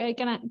 Sorry,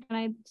 can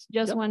I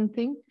just one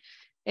thing?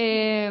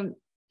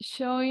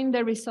 Showing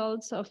the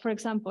results of, for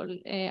example,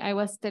 I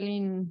was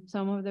telling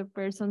some of the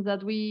persons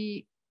that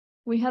we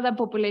had a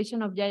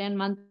population of giant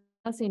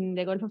mantas in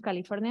the Gulf of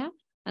California,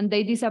 and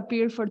they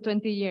disappeared for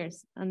 20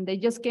 years, and they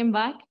just came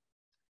back.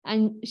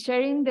 And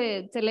sharing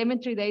the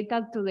telemetry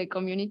data to the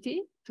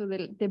community, to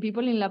the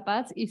people in La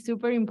Paz, is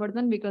super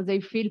important, because they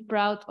feel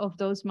proud of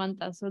those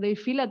mantas. So they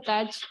feel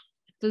attached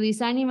to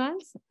these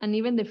animals, and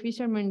even the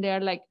fishermen, they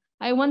are like,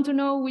 I want to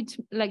know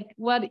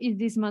what is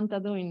this manta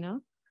doing,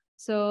 no?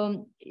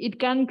 So it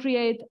can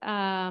create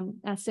a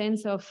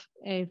sense of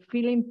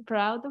feeling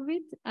proud of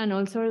it, and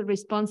also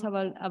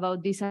responsible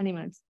about these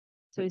animals.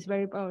 So it's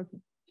very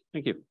powerful.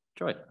 Thank you.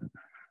 Joy.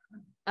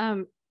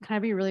 Can I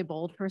be really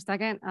bold for a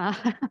second?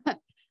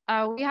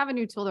 We have a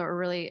new tool that we're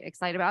really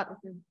excited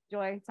about. This is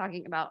Joy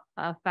talking about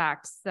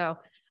facts. So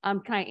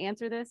can I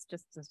answer this?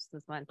 Just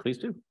this one. Please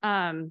do.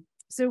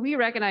 So we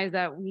recognize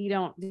that we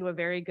don't do a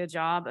very good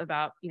job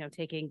about,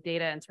 taking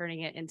data and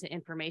turning it into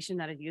information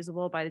that is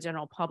usable by the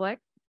general public.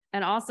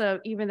 And also,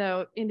 even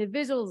though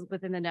individuals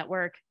within the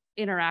network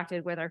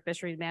interacted with our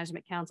fisheries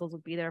management councils,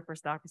 would be there for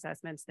stock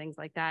assessments, things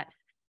like that,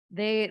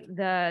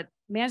 the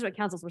management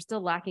councils were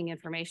still lacking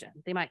information.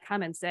 They might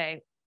come and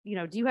say, you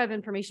know, do you have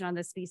information on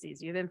this species?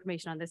 Do you have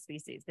information on this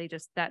species?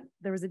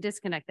 There was a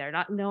disconnect there,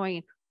 not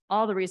knowing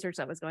all the research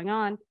that was going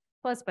on.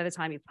 Plus, by the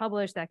time you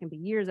publish, that can be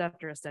years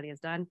after a study is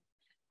done.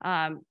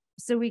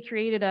 So we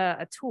created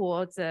a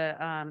tool. It's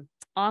a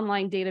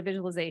online data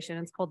visualization.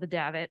 It's called the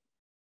DAVIT.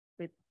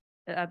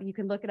 You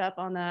can look it up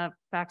on the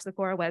Facts of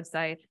Cora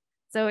website.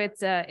 So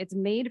it's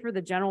made for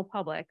the general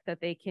public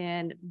that they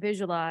can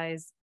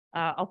visualize.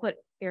 I'll put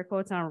air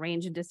quotes on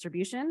range and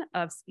distribution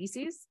of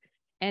species,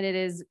 and it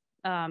is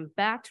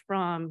backed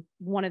from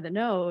one of the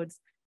nodes.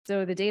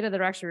 So the data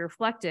that are actually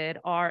reflected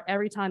are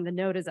every time the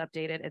node is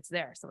updated, it's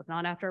there. So it's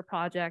not after a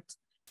project,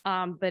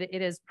 but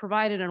it is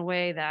provided in a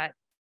way that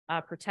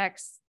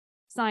protects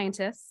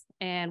scientists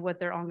and what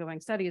their ongoing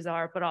studies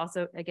are, but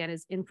also, again,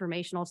 is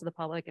informational to the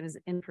public and is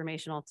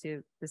informational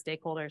to the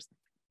stakeholders.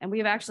 And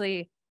we've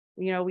actually,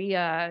 you know,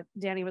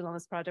 Danny was on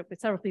this project,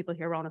 but several people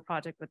here were on the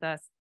project with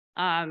us.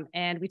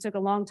 And we took a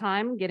long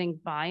time getting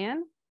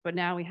buy-in, but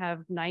now we have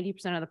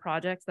 90% of the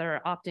projects that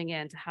are opting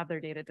in to have their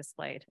data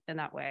displayed in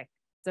that way.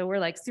 So we're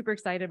like super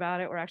excited about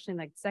it. We're actually in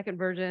like second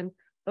version.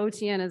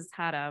 OTN has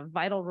had a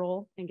vital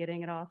role in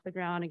getting it off the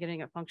ground and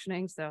getting it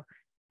functioning. So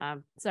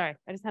sorry,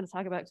 I just had to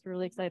talk about it because we're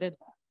really excited.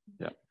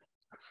 Yeah.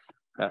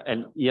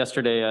 And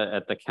yesterday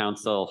at the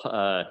council,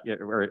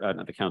 or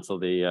not the council,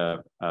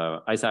 the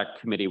ISAC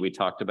committee, we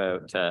talked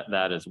about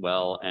that as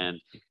well, and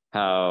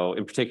how,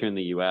 in particular in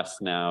the US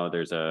now,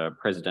 there's a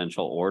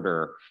presidential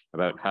order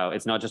about how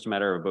it's not just a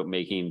matter of about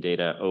making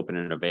data open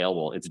and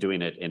available, it's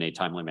doing it in a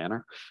timely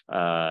manner,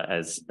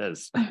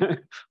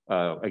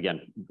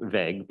 again,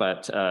 vague,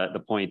 but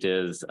the point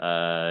is,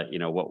 you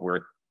know, what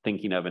we're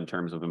thinking of in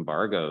terms of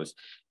embargoes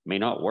may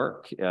not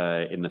work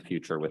in the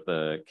future with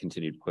the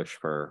continued push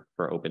for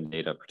open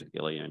data,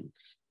 particularly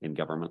in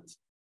governments.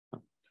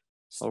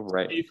 All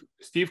right.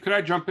 Steve, could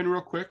I jump in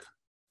real quick?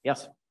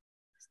 Yes.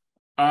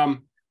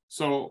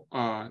 So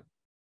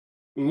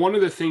one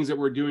of the things that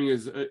we're doing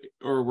is,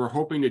 or we're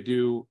hoping to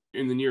do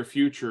in the near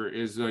future,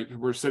 is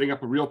we're setting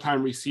up a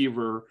real-time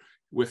receiver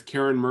with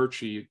Karen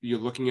Murchie. You're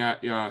looking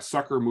at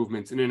sucker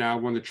movements in and out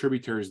of one of the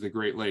tributaries of the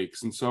Great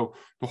Lakes. And so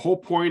the whole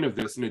point of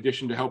this, in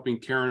addition to helping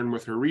Karen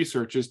with her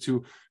research, is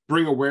to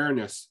bring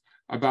awareness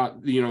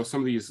about, you know, some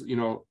of these, you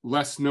know,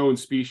 less known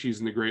species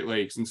in the Great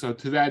Lakes. And so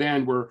to that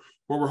end, what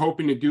we're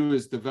hoping to do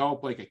is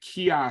develop like a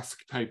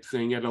kiosk type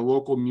thing at a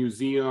local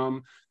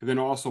museum, and then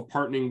also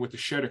partnering with the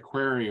Shed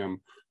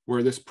Aquarium,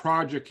 where this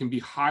project can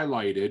be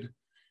highlighted,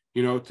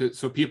 you know,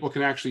 so people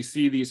can actually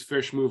see these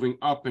fish moving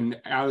up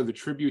and out of the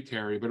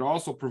tributary, but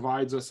also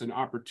provides us an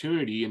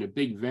opportunity in a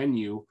big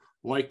venue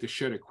like the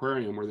Shed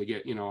Aquarium, where they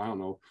get, you know, I don't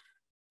know,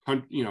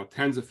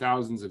 tens of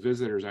thousands of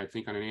visitors, I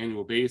think, on an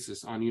annual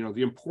basis, on, you know,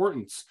 the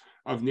importance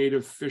of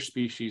native fish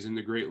species in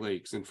the Great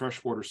Lakes and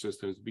freshwater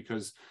systems,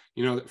 because,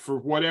 you know, for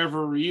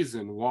whatever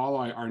reason,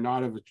 walleye are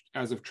not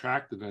as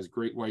attractive as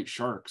great white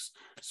sharks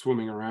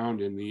swimming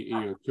around in the, you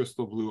know,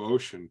 crystal blue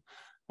ocean.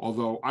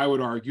 Although I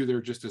would argue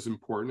they're just as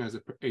important as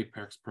an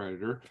apex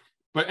predator.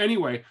 But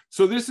anyway,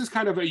 so this is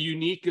kind of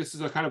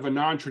a kind of a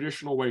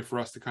non-traditional way for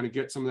us to kind of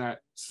get some of that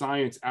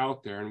science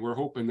out there. And we're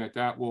hoping that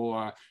that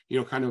will, you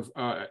know, kind of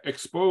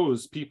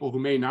expose people who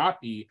may not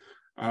be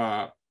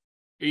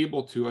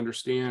able to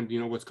understand, you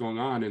know, what's going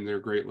on in their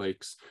Great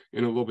Lakes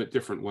in a little bit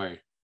different way.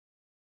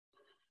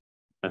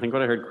 I think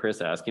what I heard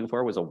Chris asking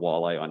for was a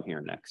walleye on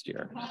here next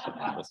year.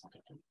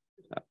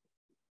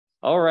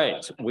 All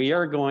right, we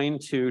are going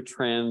to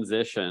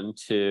transition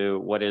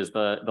to what is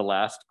the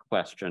last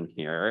question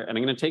here. And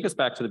I'm going to take us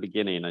back to the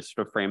beginning. I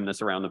sort of frame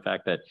this around the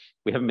fact that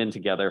we haven't been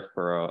together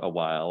for a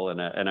while.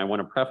 And I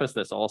want to preface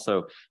this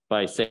also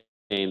by saying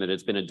that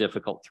it's been a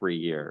difficult 3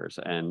 years,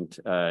 and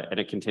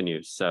it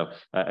continues. So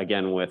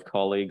again, with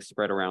colleagues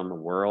spread around the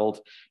world,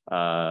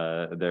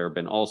 there have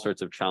been all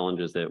sorts of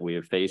challenges that we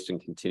have faced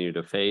and continue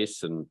to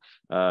face. And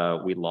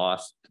we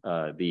lost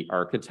the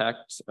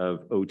architect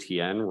of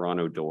OTN, Ron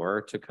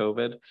O'Dore, to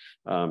COVID.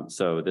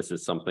 So this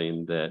is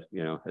something that,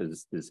 you know,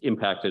 has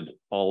impacted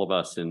all of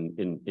us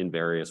in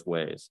various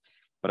ways.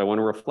 But I want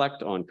to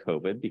reflect on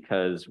COVID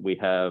because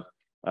we've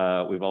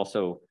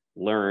also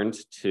learned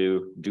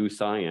to do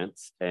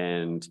science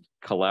and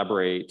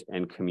collaborate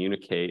and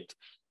communicate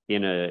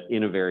in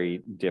a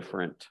very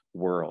different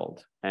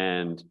world.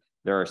 And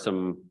there are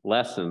some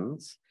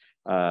lessons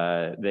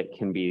that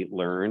can be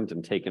learned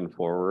and taken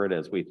forward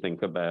as we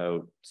think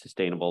about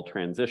sustainable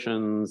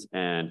transitions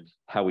and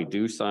how we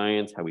do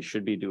science, how we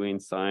should be doing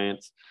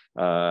science,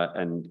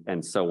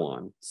 and so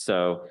on.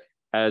 So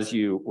as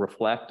you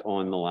reflect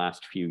on the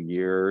last few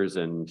years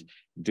and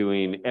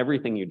doing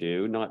everything you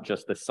do, not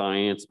just the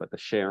science, but the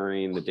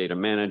sharing, the data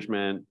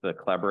management, the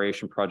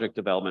collaboration, project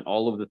development,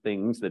 all of the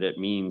things that it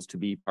means to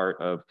be part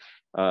of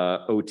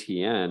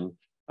OTN,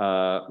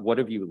 what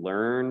have you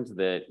learned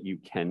that you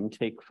can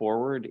take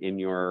forward in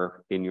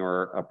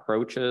your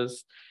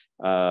approaches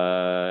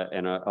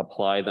and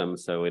apply them,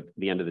 so at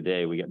the end of the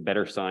day we get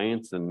better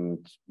science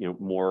and, you know,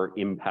 more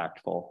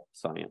impactful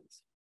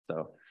science?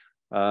 So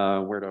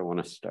where do I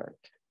want to start?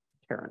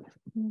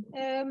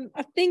 Taryn.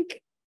 I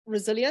think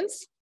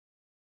resilience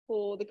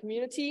for the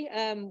community.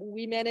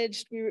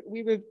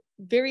 We were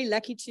very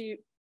lucky to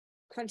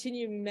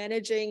continue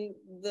managing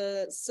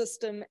the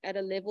system at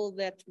a level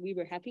that we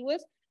were happy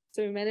with.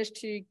 So we managed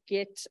to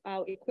get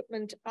our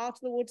equipment out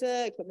of the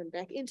water, equipment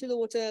back into the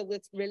water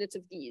with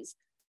relative ease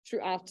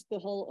throughout the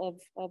whole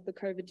of the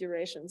COVID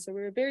duration. So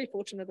we were very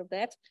fortunate of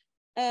that.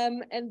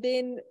 And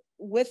then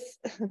with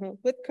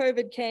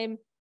COVID came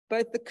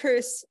both the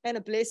curse and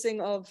a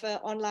blessing of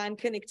online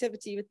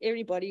connectivity with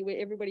everybody, where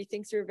everybody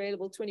thinks you're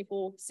available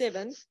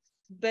 24/7,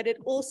 but it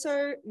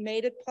also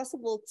made it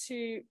possible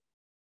to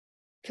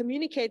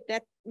communicate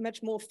that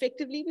much more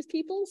effectively with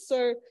people.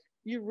 So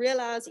you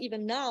realize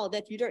even now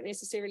that you don't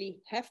necessarily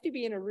have to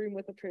be in a room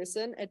with a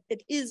person.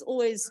 It is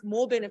always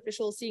more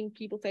beneficial seeing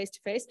people face to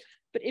face.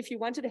 But if you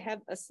wanted to have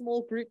a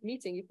small group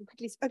meeting, you can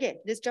quickly say, okay,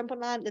 let's jump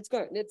online, let's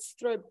go, let's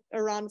throw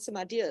around some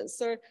ideas.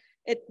 So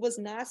it was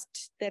nice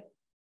that,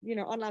 you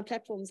know, online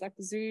platforms like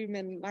Zoom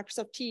and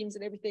Microsoft Teams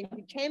and everything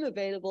became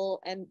available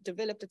and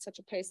developed at such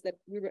a pace that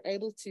we were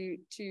able to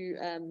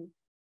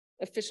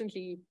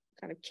efficiently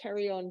kind of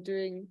carry on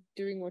doing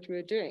what we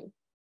were doing.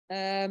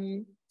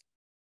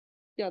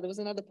 Yeah, there was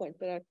another point,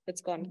 but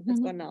it's gone.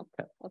 It's gone now.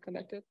 I'll come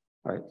back to it.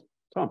 All right,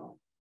 Tom.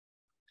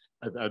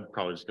 I'm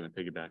probably just going to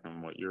piggyback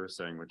on what you were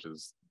saying, which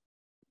is,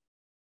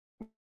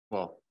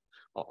 well,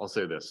 I'll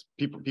say this: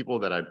 people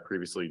that I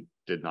previously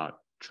did not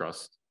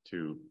trust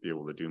to be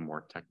able to do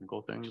more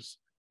technical things,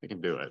 they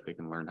can do it. They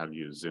can learn how to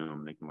use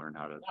Zoom. They can learn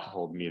how to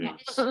hold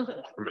meetings from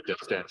a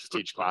distance,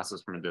 teach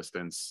classes from a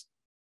distance.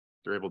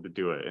 They're able to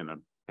do it in a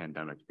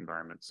pandemic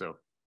environment. So,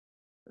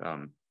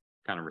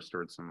 kind of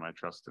restored some of my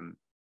trust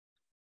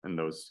in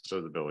those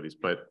abilities.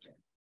 But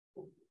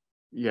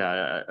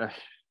yeah,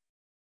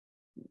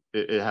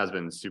 it has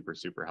been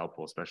super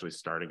helpful, especially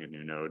starting a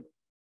new node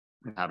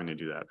and having to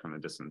do that from a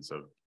distance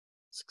of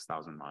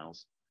 6,000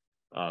 miles.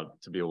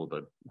 To be able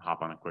to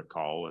hop on a quick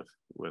call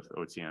with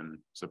OTN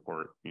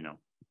support, you know,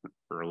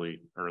 early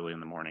in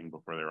the morning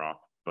before they're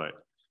off. But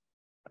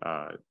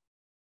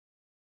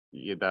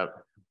yeah, that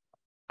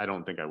I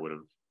don't think I would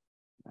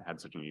have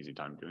had such an easy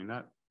time doing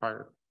that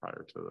prior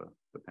to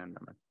the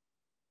pandemic.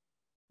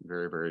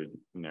 Very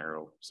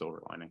narrow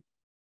silver lining.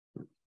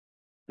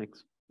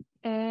 Thanks.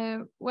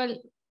 Well,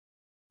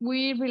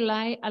 we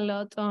rely a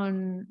lot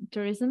on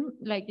tourism,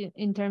 like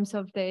in terms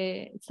of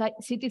the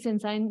citizen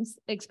science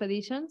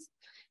expeditions,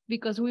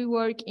 because we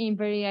work in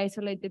very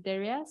isolated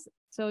areas.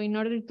 So in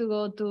order to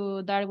go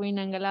to Darwin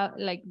and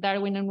like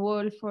Darwin and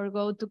Wolf, or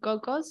go to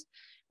Cocos,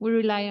 we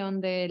rely on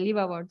the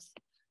liveaboards.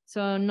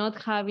 So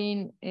not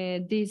having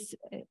these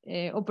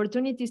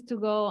opportunities to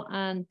go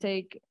and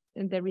take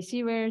the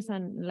receivers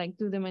and like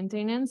do the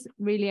maintenance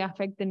really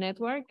affect the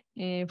network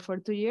for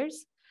 2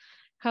 years.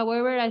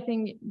 However, I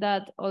think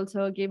that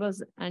also gave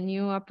us a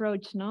new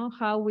approach, no?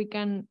 How we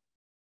can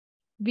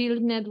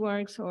build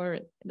networks or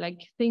like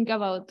think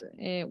about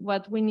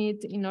what we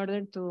need in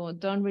order to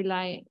don't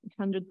rely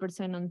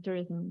 100% on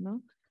tourism,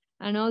 no?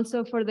 And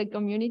also for the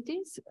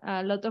communities,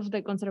 a lot of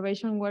the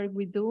conservation work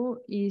we do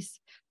is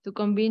to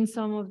convince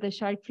some of the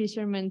shark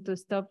fishermen to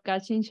stop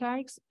catching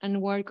sharks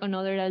and work on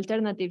other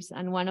alternatives.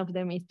 And one of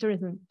them is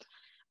tourism.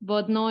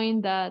 But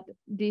knowing that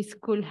this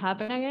could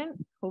happen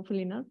again,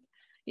 hopefully not,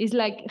 is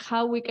like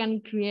how we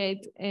can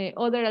create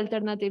other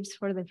alternatives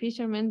for the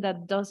fishermen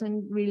that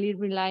doesn't really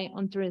rely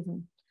on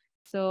tourism.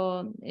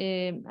 So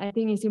I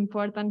think it's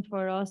important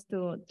for us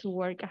to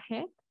work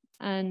ahead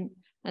and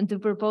to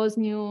propose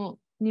new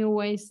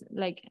ways.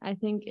 Like I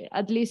think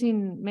at least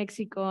in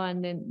Mexico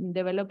and in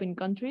developing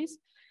countries,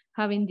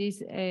 having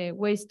these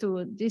ways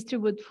to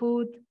distribute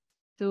food,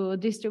 to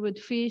distribute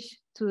fish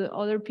to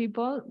other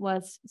people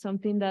was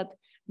something that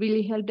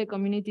really helped the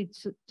community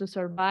to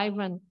survive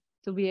and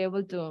to be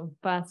able to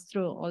pass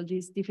through all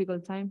these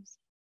difficult times.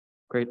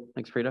 Great,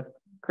 thanks Frida.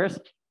 Chris?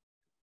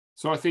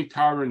 So I think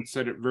Taryn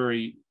said it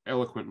very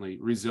eloquently,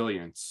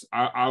 resilience.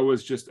 I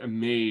was just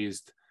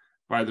amazed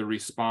by the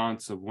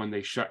response of when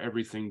they shut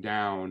everything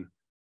down,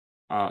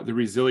 the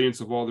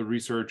resilience of all the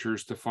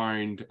researchers to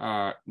find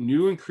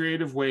new and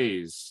creative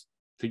ways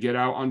to get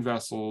out on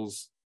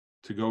vessels,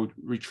 to go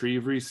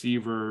retrieve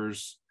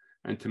receivers,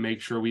 and to make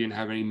sure we didn't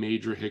have any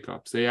major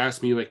hiccups. They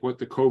asked me like what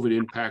the COVID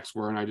impacts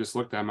were, and I just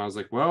looked at them. I was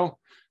like, well,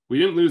 we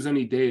didn't lose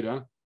any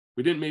data.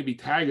 We didn't maybe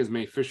tag as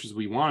many fish as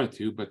we wanted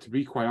to, but to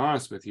be quite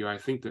honest with you, I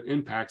think the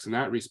impacts in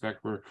that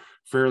respect were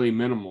fairly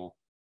minimal.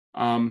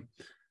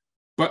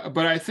 But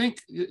I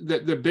think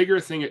that the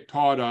bigger thing it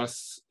taught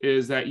us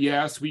is that,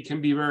 yes, we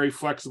can be very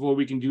flexible.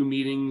 We can do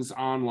meetings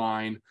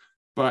online,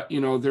 but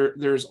you know,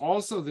 there's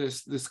also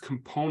this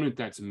component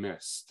that's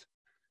missed.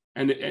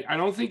 And I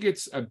don't think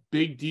it's a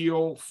big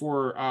deal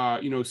for,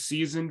 you know,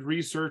 seasoned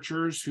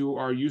researchers who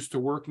are used to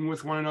working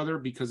with one another,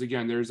 because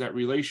again, there's that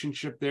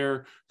relationship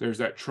there, there's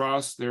that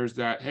trust, there's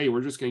that, hey,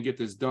 we're just going to get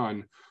this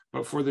done.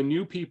 But for the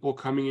new people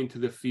coming into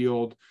the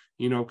field,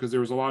 you know, because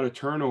there was a lot of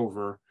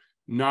turnover,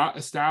 not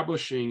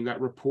establishing that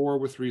rapport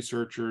with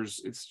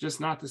researchers, it's just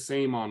not the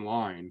same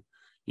online.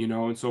 you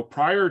know. And so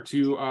prior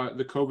to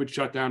the COVID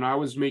shutdown, I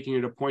was making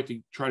it a point to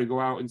try to go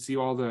out and see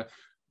all the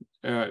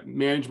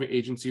management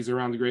agencies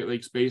around the Great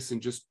Lakes Basin,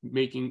 just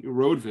making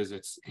road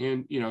visits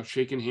and, you know,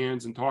 shaking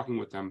hands and talking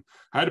with them.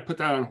 I had to put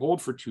that on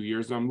hold for 2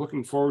 years, and I'm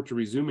looking forward to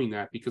resuming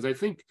that, because I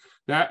think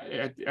that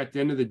at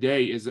the end of the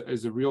day is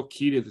a real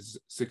key to the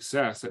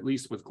success, at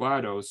least with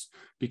GLaDOS,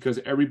 because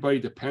everybody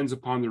depends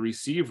upon the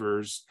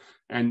receivers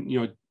and, you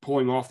know,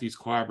 pulling off these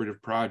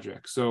collaborative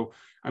projects. So,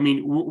 I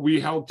mean, we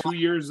held 2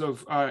 years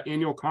of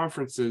annual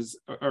conferences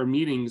or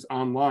meetings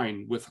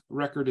online with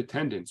record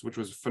attendance, which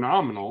was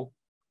phenomenal.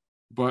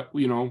 But,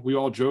 you know, we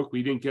all joke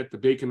we didn't get the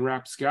bacon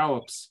wrapped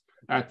scallops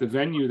at the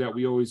venue that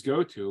we always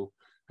go to.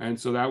 And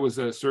so that was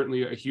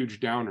certainly a huge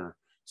downer.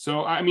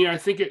 So, I mean, I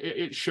think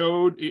it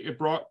showed, it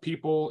brought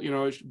people, you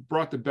know, it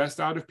brought the best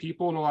out of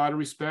people in a lot of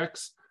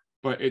respects,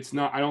 but it's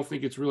not, I don't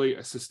think it's really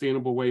a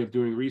sustainable way of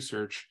doing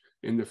research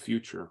in the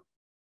future.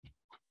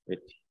 Great.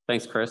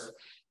 Thanks, Chris.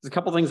 There's a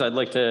couple things I'd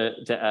like to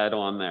add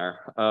on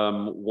there.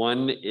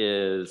 One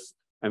is,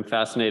 I'm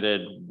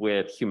fascinated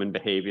with human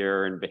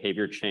behavior and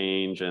behavior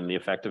change and the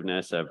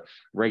effectiveness of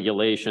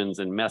regulations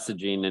and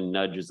messaging and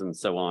nudges and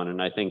so on. And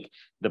I think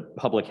the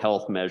public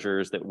health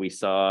measures that we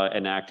saw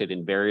enacted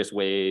in various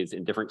ways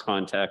in different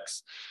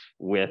contexts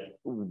with,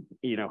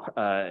 you know,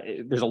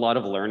 there's a lot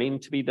of learning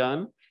to be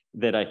done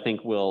that I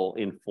think will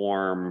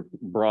inform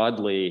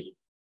broadly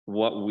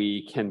what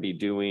we can be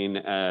doing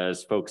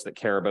as folks that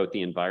care about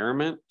the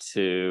environment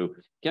to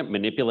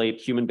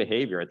manipulate human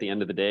behavior. At the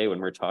end of the day, when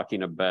we're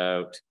talking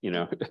about, you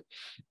know,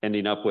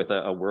 ending up with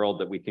a world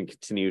that we can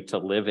continue to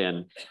live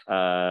in,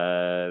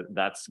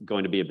 that's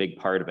going to be a big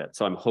part of it.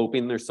 So I'm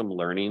hoping there's some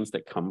learnings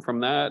that come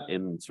from that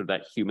in sort of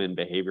that human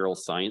behavioral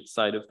science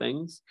side of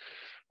things.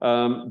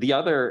 The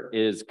other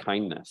is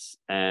kindness,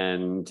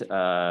 and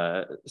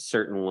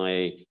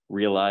certainly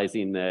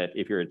realizing that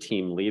if you're a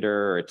team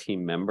leader or a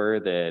team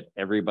member, that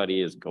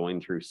everybody is going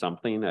through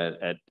something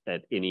at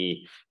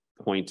any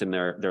point in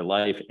their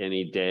life,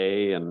 any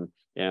day, and,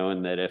 you know,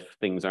 and that if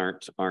things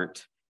aren't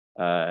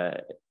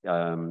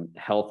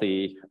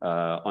healthy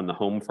on the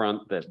home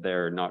front, that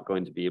they're not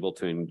going to be able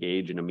to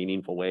engage in a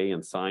meaningful way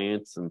in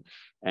science.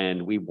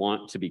 And we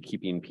want to be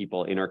keeping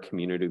people in our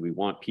community. We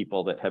want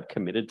people that have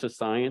committed to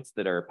science,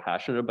 that are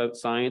passionate about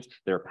science,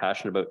 that are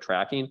passionate about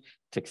tracking,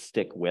 to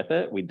stick with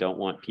it. We don't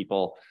want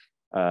people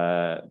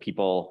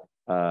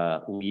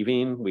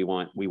leaving. We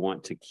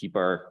want to keep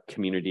our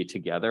community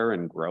together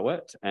and grow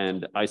it.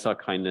 And I saw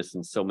kindness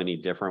in so many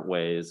different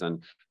ways.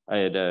 And I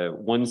had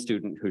one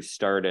student who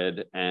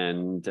started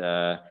and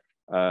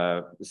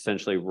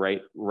essentially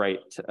right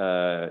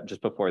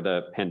just before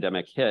the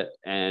pandemic hit,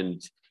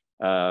 and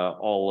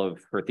all of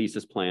her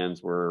thesis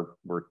plans were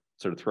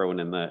sort of thrown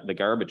in the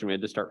garbage, and we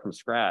had to start from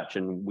scratch.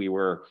 And we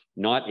were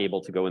not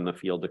able to go in the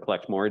field to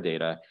collect more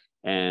data.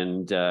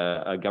 And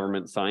a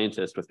government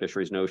scientist with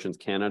Fisheries and Oceans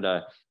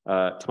Canada,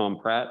 Tom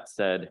Pratt,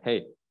 said,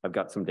 "Hey, I've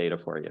got some data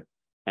for you."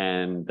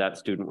 And that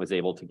student was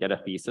able to get a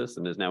thesis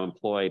and is now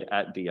employed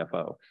at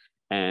DFO.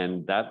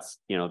 And that's,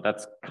 you know,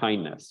 that's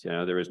kindness. You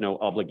know, there was no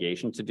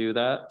obligation to do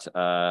that.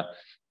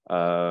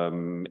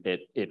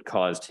 It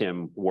caused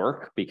him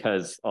work,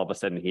 because all of a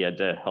sudden he had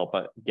to help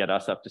get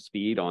us up to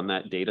speed on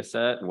that data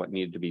set and what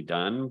needed to be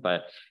done.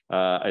 But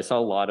I saw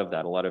a lot of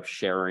that, a lot of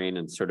sharing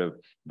and sort of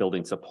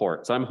building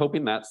support. So I'm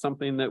hoping that's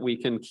something that we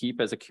can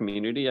keep as a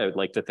community. I would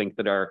like to think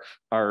that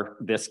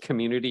this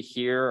community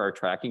here, our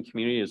tracking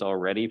community, is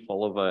already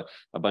full of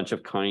a bunch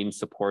of kind,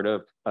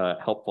 supportive,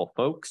 helpful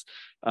folks.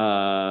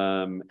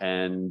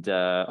 And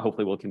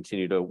hopefully we'll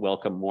continue to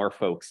welcome more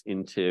folks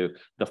into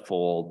the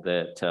fold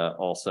that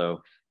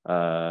also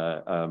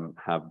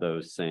have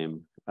those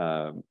same,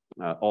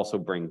 also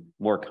bring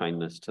more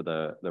kindness to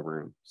the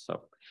room.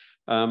 So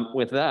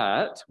with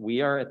that,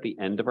 we are at the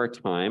end of our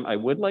time. I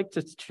would like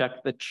to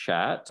check the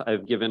chat.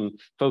 I've given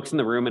folks in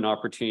the room an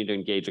opportunity to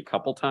engage a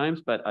couple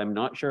times, but I'm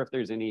not sure if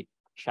there's any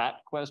chat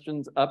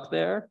questions up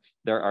there.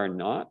 There are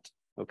not.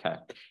 Okay.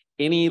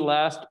 Any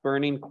last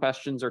burning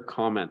questions or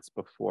comments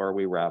before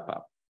we wrap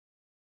up?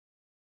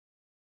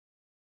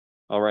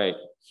 All right,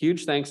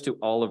 huge thanks to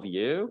all of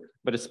you,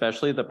 but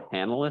especially the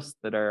panelists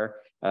that are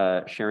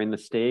sharing the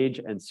stage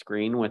and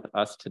screen with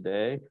us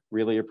today.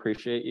 Really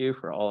appreciate you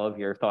for all of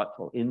your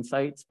thoughtful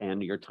insights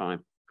and your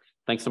time.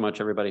 Thanks so much,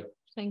 everybody.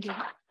 Thank you.